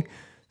 Friday.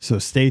 So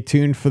stay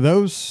tuned for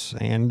those.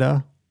 And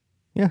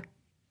we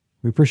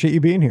appreciate you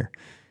being here.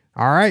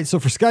 All right. So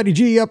for Scotty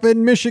G up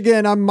in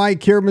Michigan, I'm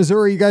Mike here in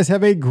Missouri. You guys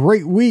have a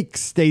great week.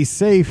 Stay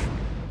safe,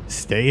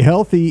 stay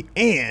healthy,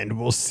 and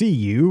we'll see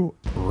you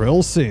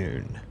real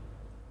soon.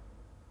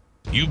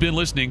 You've been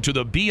listening to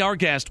the Be Our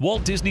Guest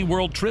Walt Disney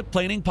World Trip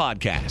Planning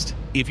Podcast.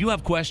 If you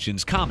have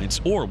questions, comments,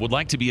 or would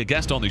like to be a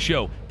guest on the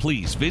show,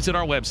 please visit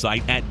our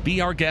website at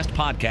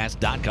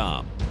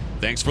beourguestpodcast.com.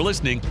 Thanks for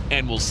listening,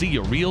 and we'll see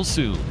you real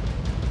soon.